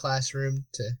 Assassination right. Classroom,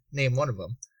 to name one of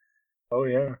them. Oh,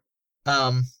 yeah.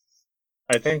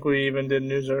 I think we even did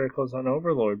news articles on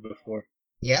Overlord before.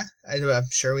 Yeah, I'm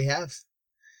sure we have.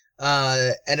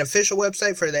 An official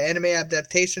website for the anime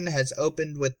adaptation has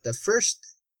opened with the first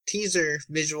teaser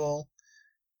visual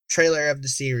trailer of the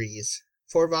series.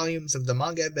 4 volumes of the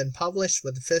manga have been published,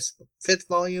 with the fifth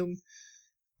volume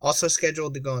also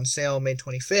scheduled to go on sale May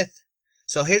 25th.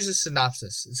 So here's a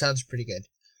synopsis. It sounds pretty good.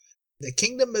 The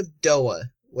Kingdom of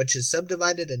Doa, which is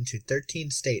subdivided into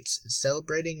 13 states, is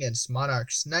celebrating its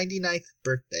monarch's 99th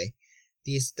birthday.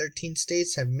 These 13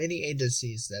 states have many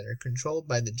agencies that are controlled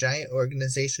by the giant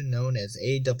organization known as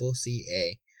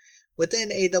ACCA. Within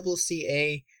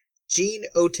ACCA, Gene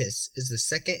Otis is the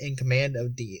second in command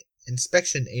of the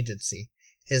inspection agency.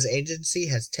 His agency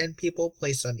has 10 people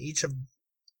placed in each of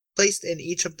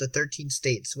the 13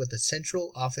 states, with a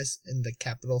central office in the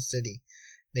capital city.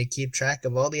 They keep track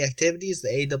of all the activities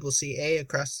of the ACCA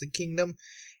across the kingdom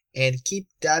and keep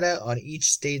data on each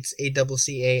state's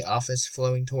ACCA office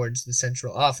flowing towards the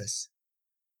central office.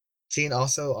 Gene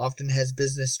also often has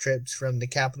business trips from the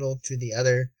capital to the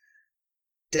other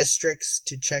districts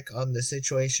to check on the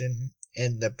situation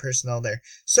and the personnel there.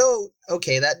 So,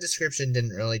 okay, that description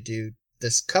didn't really do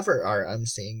this cover art I'm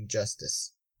seeing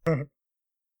justice.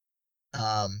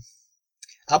 I'll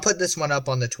put this one up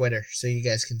on the Twitter so you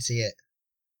guys can see it.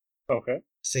 Okay.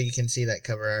 So you can see that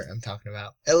cover art I'm talking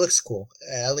about. It looks cool.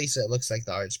 At least it looks like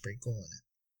the art's pretty cool in it.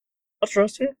 I'll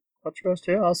trust you.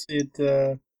 I'll see it.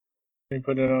 Let me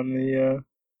put it on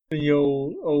the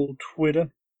old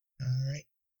Twitter. Alright.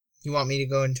 You want me to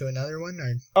go into another one?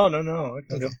 Or? Oh, no. I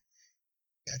can go.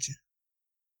 Gotcha.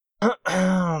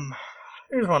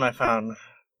 Here's one I found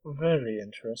very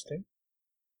interesting.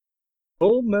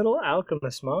 Full Metal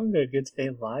Alchemist manga gets a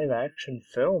live-action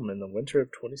film in the winter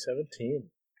of 2017.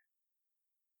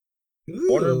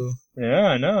 Ooh. Yeah,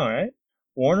 I know, right?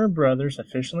 Warner Brothers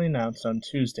officially announced on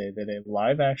Tuesday that a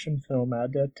live-action film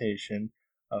adaptation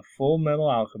of Full Metal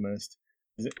Alchemist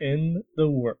is in the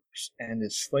works and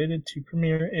is slated to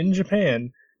premiere in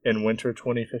Japan in winter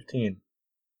 2015.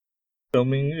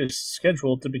 Filming is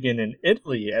scheduled to begin in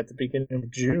Italy at the beginning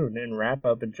of June and wrap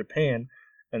up in Japan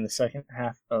in the second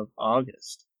half of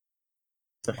August.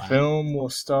 The film will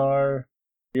star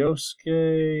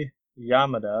Ryosuke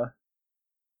Yamada,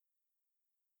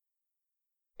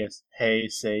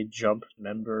 Heisei Jump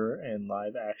member and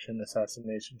live-action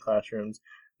Assassination Classroom's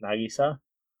Nagisa,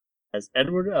 as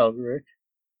Edward Elric,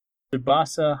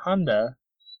 Tsubasa Honda,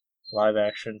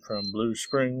 live-action from Blue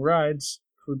Spring Rides,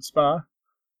 Food Spa,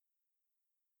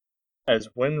 as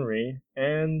Wenri,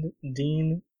 and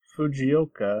Dean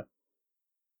Fujioka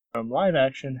from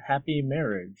live-action Happy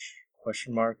Marriage, ?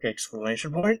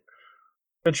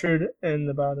 Pictured in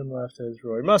the bottom left is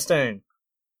Roy Mustang.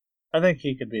 I think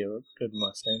he could be a good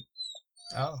Mustang.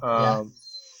 Oh, yeah.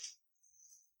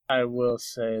 I will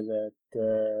say that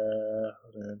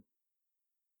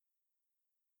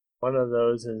one of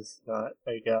those is not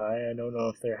a guy. I don't know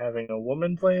if they're having a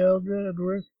woman play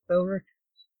Elric.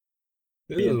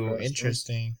 Ooh,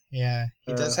 interesting. Yeah,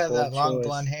 he does have that long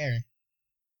blonde hair.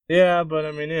 Yeah, but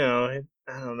I mean, I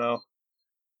don't know.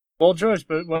 Bold choice,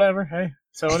 but whatever. Hey.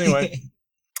 So anyway,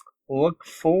 look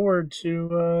forward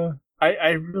to.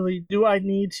 I really do. I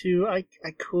need to. I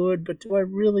could, but do I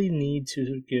really need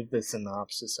to give the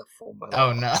synopsis of Full Metal?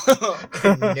 Oh no,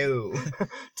 no.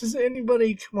 Does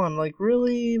anybody? Come on,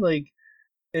 really?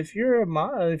 If you're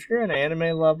an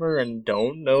anime lover and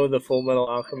don't know the Full Metal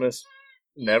Alchemist,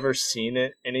 never seen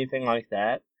it, anything like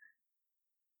that,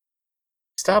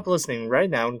 stop listening right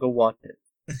now and go watch it.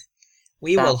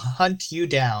 We will hunt you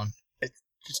down. It's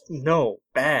just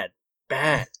bad.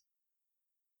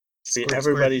 Be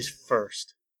everybody's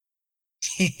first.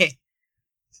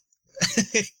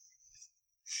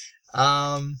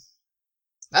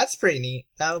 That's pretty neat.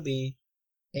 That'll be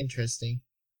interesting.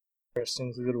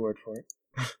 Interesting is a good word for it.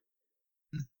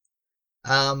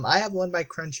 I have one by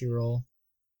Crunchyroll.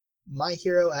 My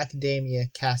Hero Academia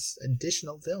casts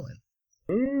additional villain.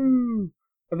 Ooh,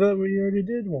 I thought we already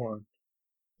did one.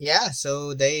 Yeah,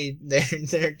 so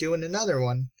they're doing another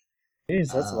one.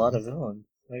 Jeez, that's a lot of villains.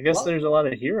 I guess there's a lot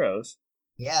of heroes.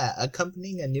 Yeah,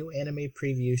 accompanying a new anime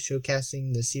preview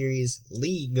showcasing the series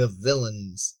League of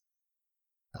Villains.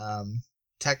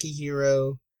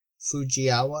 Takehiro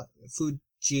Fujiwara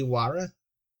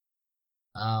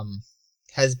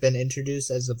has been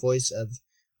introduced as the voice of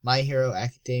My Hero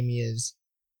Academia's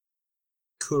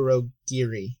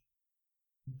Kurogiri.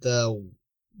 The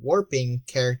warping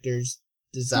characters'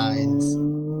 designs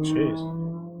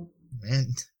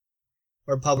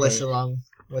were published along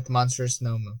with Monstrous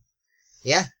Nomu.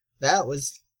 Yeah, that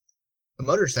was a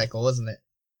motorcycle, wasn't it?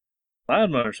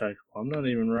 Loud motorcycle. I'm not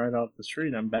even right off the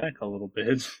street. I'm back a little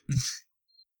bit.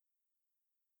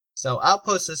 So I'll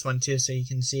post this one too so you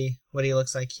can see what he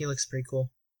looks like. He looks pretty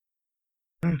cool.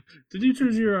 Did you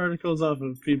choose your articles off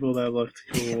of people that looked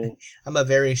cool? I'm a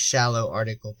very shallow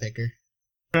article picker.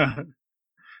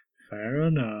 Fair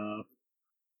enough.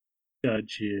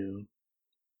 Got you.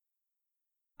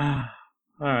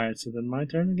 Alright, so then my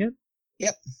turn again?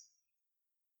 Yep.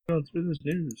 Going through this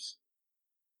news.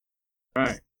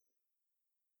 Alright.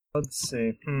 Let's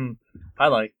see. I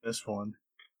like this one.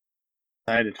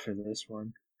 Excited for this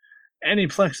one.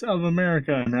 Aniplex of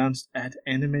America announced at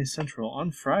Anime Central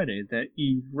on Friday that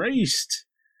Erased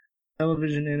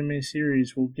television anime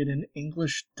series will get an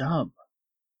English dub.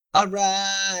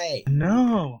 Alright!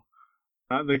 No!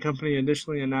 The company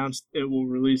additionally announced it will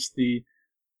release the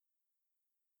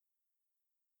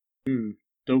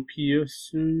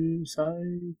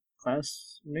Dokiyosai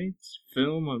Classmates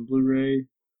film on Blu-ray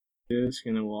disc,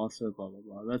 and it will also blah blah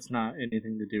blah. That's not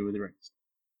anything to do with Erased.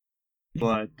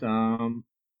 But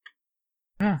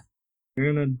we're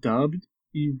gonna dub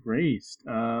Erased.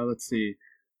 Let's see.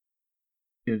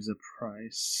 Gives a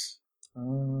price.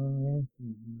 Nope.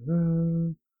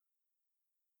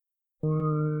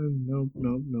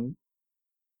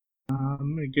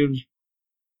 It gives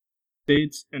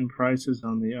dates and prices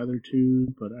on the other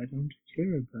two, but I don't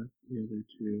care about the other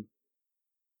two.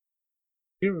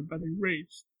 I care about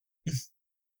Erased.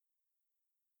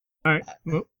 Alright,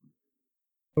 well.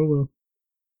 Oh well.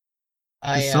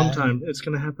 Sometime. It's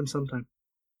gonna happen sometime.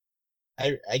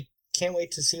 I can't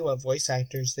wait to see what voice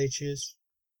actors they choose.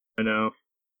 I know.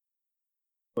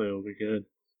 Hopefully it'll be good.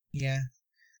 Yeah.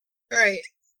 Alright.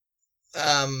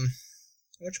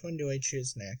 Which one do I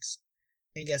choose next?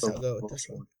 I guess I'll go with this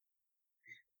one.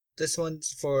 This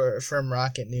one's from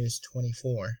Rocket News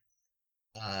 24.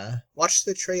 Watch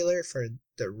the trailer for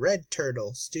The Red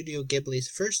Turtle, Studio Ghibli's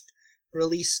first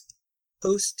release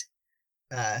post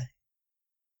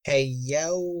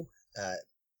Hayao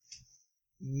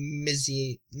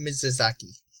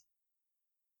Mizazaki.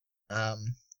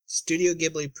 Studio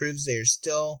Ghibli proves they are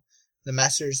still the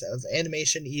masters of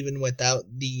animation even without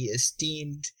the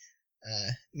esteemed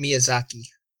Miyazaki.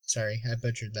 Sorry, I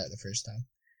butchered that the first time.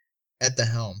 At the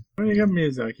helm. Oh, you got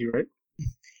Miyazaki, right?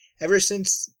 Ever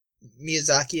since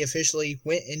Miyazaki officially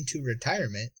went into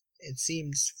retirement, it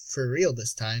seems for real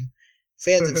this time,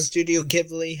 fans of Studio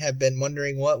Ghibli have been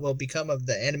wondering what will become of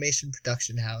the animation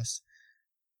production house.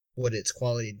 Would its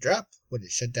quality drop? Would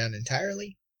it shut down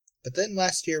entirely? But then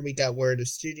last year we got word of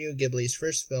Studio Ghibli's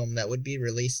first film that would be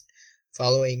released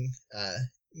following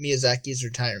Miyazaki's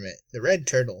retirement, The Red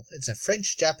Turtle. It's a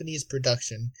French-Japanese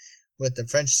production, with the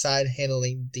French side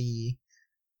handling the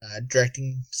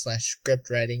directing/script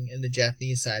writing and the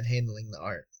Japanese side handling the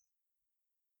art.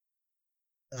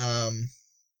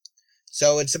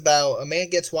 So it's about a man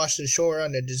gets washed ashore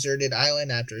on a deserted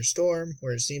island after a storm,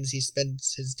 where it seems he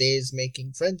spends his days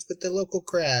making friends with the local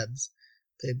crabs.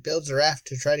 But he builds a raft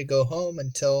to try to go home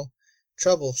until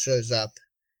trouble shows up.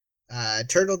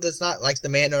 Turtle does not like the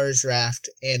man or his raft,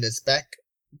 and is back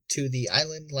to the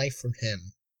island life from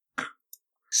him.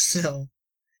 So,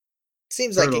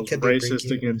 seems like it could be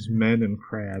racist against men and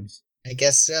crabs. I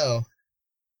guess so.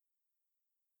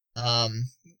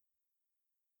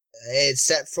 It's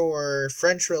set for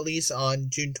French release on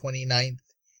June 29th,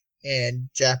 and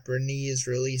Japanese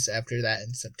release after that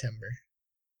in September.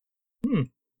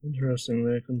 Interesting.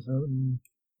 That comes out in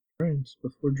France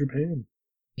before Japan.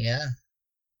 Yeah.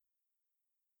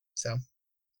 So.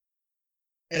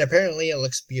 And apparently it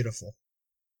looks beautiful.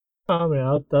 I mean,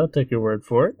 I'll take your word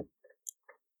for it.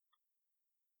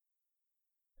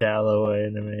 Shallow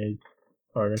anime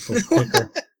article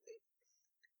clicker.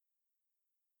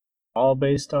 All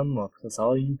based on look. That's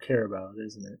all you care about,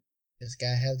 isn't it? Just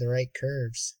gotta have the right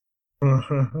curves.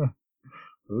 Ooh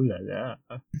la la.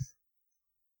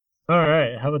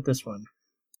 Alright, how about this one?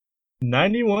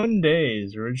 91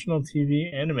 Days original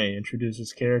TV anime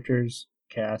introduces characters,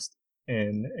 cast,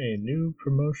 and a new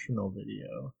promotional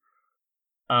video.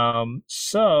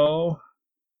 So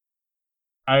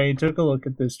I took a look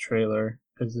at this trailer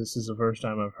because this is the first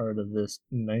time I've heard of this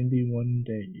 91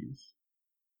 Days.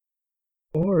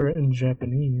 Or in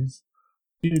Japanese,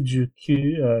 Kyuju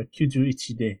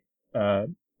Ichide.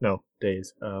 No,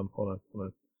 days. Hold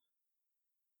on.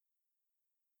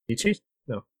 Nichi?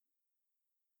 No.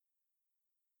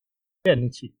 Yeah,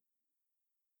 Nichi.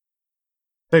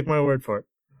 Take my word for it.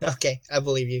 Okay, I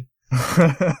believe you.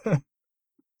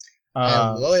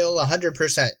 I'm loyal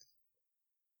 100%.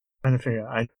 Trying to figure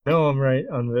out. I know I'm right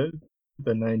on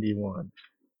the 91.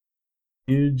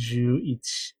 Kyuju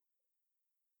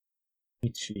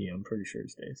Ichi, I'm pretty sure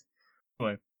it's days.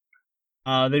 Anyway,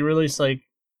 they released like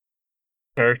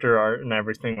character art and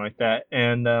everything like that,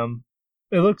 and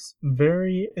it looks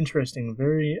very interesting,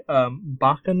 very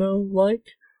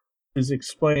Bakano-like, is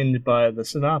explained by the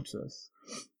synopsis.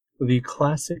 The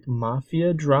classic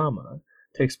mafia drama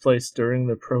takes place during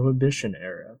the Prohibition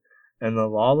era, and the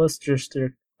lawless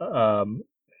district.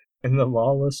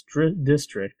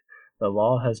 District, the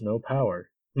law has no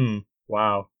power.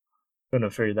 Wow. Couldn't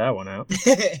have figured that one out.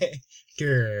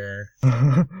 Grr.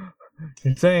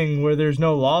 You're saying where there's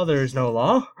no law, there's no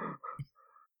law?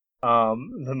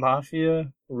 The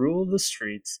mafia rule the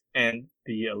streets, and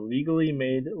the illegally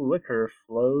made liquor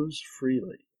flows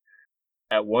freely.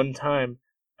 At one time,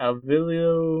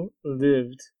 Alvilio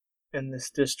lived in this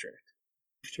district.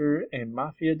 After a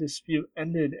mafia dispute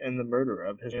ended in the murder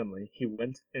of his family, he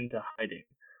went into hiding.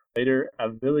 Later,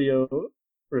 Alvilio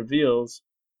reveals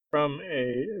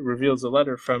a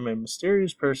letter from a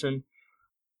mysterious person.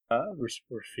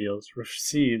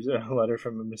 Receives a letter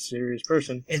from a mysterious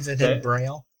person. Is it in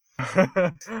Braille?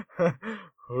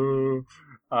 Who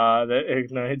that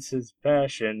ignites his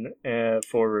passion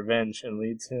for revenge and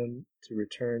leads him to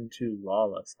return to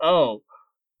Lawless. Oh,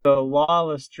 the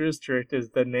Lawless District is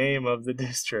the name of the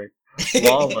district.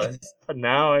 Lawless.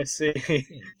 Now I see.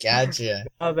 Gotcha.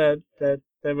 Now that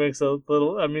makes a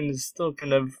little. I mean, it's still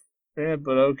kind of,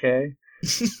 but okay.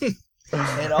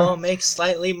 It all makes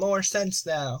slightly more sense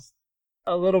now.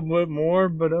 A little bit more,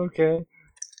 but okay.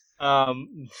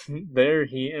 There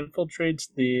he infiltrates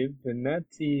the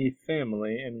Venetti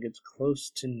family and gets close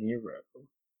to Nero.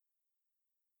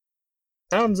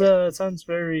 Sounds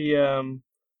very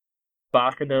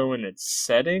Bakano in its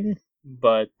setting,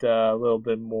 but a little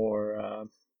bit more I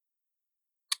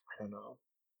don't know,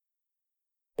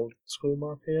 old school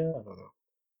mafia. I don't know.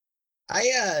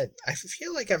 I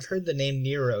feel like I've heard the name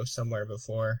Nero somewhere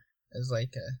before as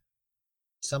like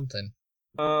something.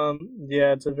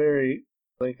 Yeah, it's a very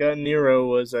Nero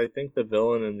was, I think, the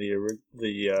villain in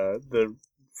the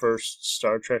first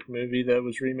Star Trek movie that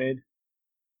was remade.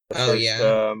 The first,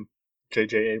 yeah.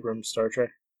 J.J. Abrams Star Trek.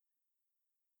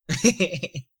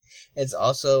 It's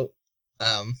also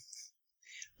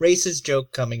racist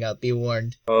joke coming up. Be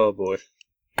warned. Oh boy.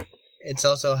 It's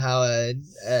also how a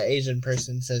Asian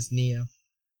person says Neo.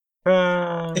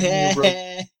 Neo.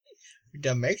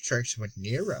 The Matrix with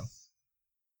Nero.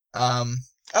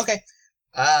 Okay.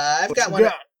 I've got one.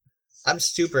 I'm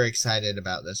super excited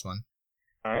about this one.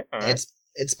 All right.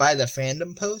 It's by the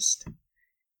Fandom Post,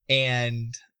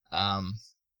 and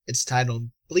it's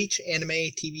titled Bleach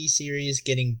Anime TV Series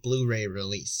Getting Blu-ray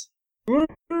Release.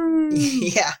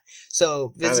 Yeah.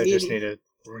 So now they just need to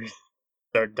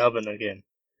start dubbing again.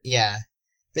 Yeah.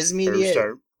 Viz Media. Or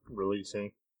start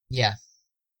releasing. Yeah.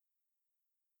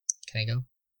 Can I go?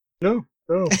 No,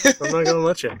 I'm not gonna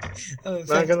let you. I'm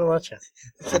not gonna let you.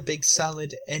 It's a big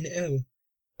solid NO.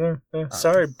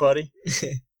 Sorry, buddy.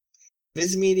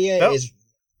 Viz Media is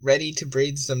ready to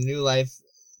breathe some new life.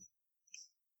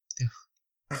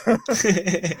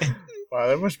 Wow,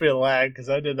 there must be a lag because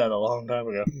I did that a long time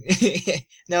ago.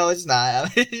 No, it's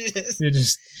not. You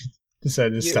just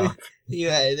decided to stop.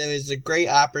 Yeah, there was a great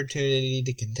opportunity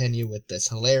to continue with this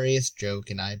hilarious joke,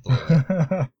 and I blew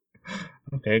it.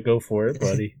 Okay, go for it,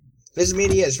 buddy. Viz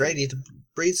Media is ready to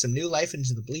breathe some new life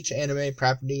into the Bleach anime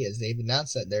property as they've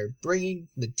announced that they're bringing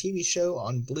the TV show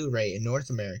on Blu-ray in North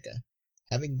America.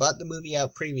 Having brought the movies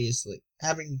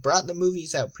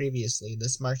out previously,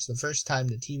 this marks the first time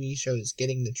the TV show is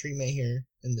getting the treatment here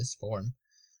in this form.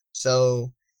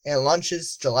 So, it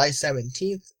launches July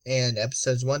 17th, and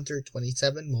episodes 1 through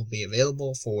 27 will be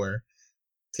available for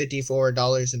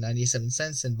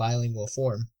 $54.97 in bilingual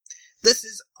form. This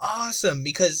is awesome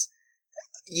because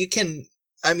you can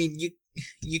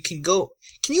go.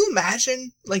 Can you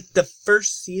imagine like the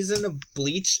first season of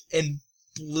Bleach in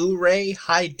Blu-ray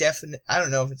high definition? I don't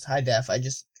know if it's high def.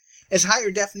 It's higher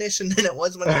definition than it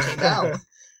was when it came out.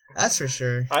 That's for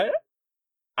sure.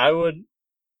 I would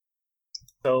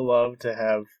so love to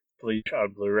have Bleach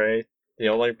on Blu-ray. The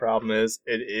only problem is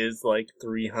it is like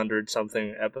 300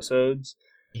 something episodes.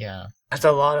 Yeah. That's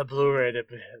a lot of Blu-ray to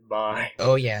buy.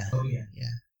 Oh yeah.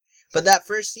 But that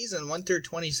first season, 1 through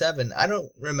 27, I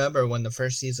don't remember when the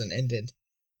first season ended,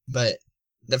 but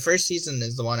the first season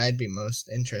is the one I'd be most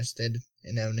interested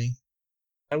in owning.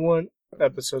 I want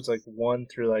episodes like 1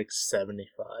 through like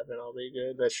 75, and I'll be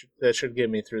good. That should get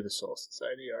me through the Soul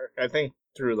Society arc. I think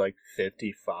through like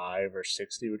 55 or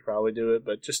 60 would probably do it,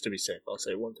 but just to be safe, I'll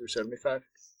say 1 through 75.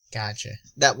 Gotcha.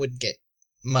 That would get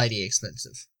mighty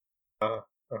expensive.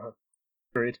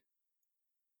 Agreed.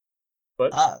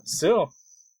 But still.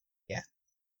 Yeah.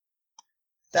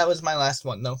 That was my last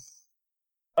one, though.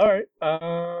 Alright,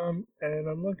 and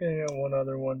I'm looking at one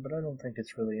other one, but I don't think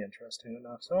it's really interesting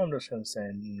enough, so I'm just gonna say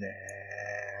nah.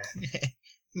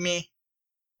 Meh.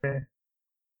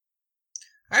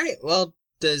 Alright, well,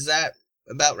 does that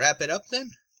about wrap it up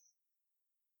then?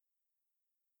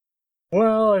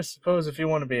 Well, I suppose if you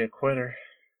want to be a quitter.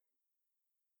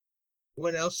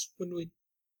 What else would we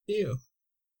do?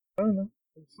 I don't know.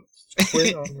 Just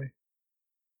quit on me.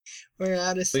 We're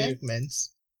out of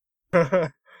segments.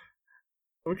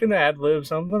 We can ad-lib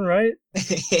something, right?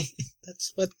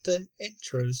 That's what the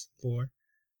intro's for.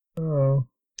 Oh,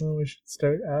 well, we should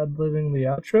start ad-libbing the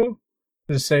outro?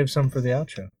 Just save some for the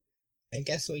outro. I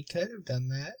guess we could have done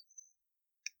that.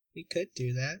 We could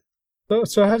do that.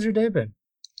 So how's your day been?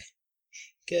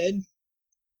 Good.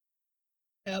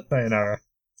 Yep. Sayonara.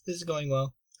 This is going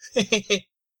well.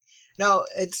 No,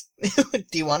 it's...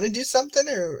 Do you want to do something,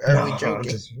 or are we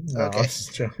joking? I'm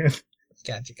just joking.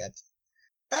 Gotcha.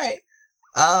 Alright.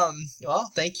 Well,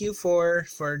 thank you for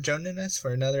joining us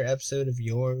for another episode of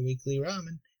Your Weekly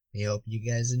Ramen. We hope you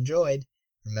guys enjoyed.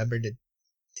 Remember to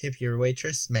tip your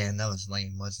waitress. Man, that was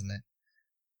lame, wasn't it?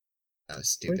 That was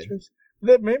stupid. Waitress?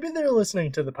 Maybe they're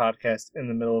listening to the podcast in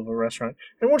the middle of a restaurant.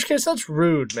 In which case, that's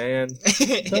rude, man.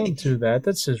 Don't do that.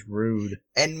 That's just rude.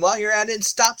 And while you're at it,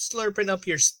 stop slurping up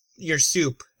your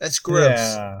soup. That's gross.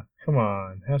 Yeah, come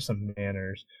on. Have some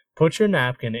manners. Put your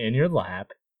napkin in your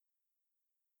lap.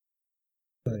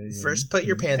 First, put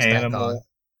your pants back on.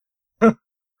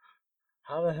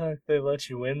 How the heck they let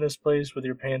you in this place with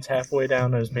your pants halfway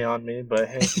down is beyond me, but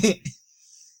hey.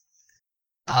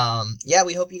 Yeah,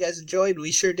 we hope you guys enjoyed.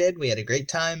 We sure did. We had a great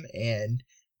time, and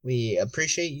we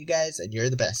appreciate you guys, and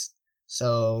you're the best.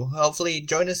 So, hopefully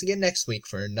join us again next week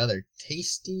for another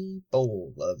tasty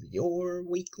bowl of Your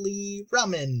Weekly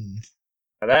Ramen.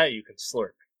 Now that you can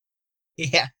slurp.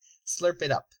 Yeah, slurp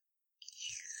it up.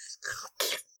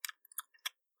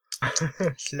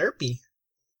 Slurpee.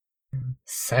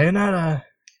 Sayonara.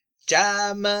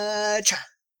 Jama-cha.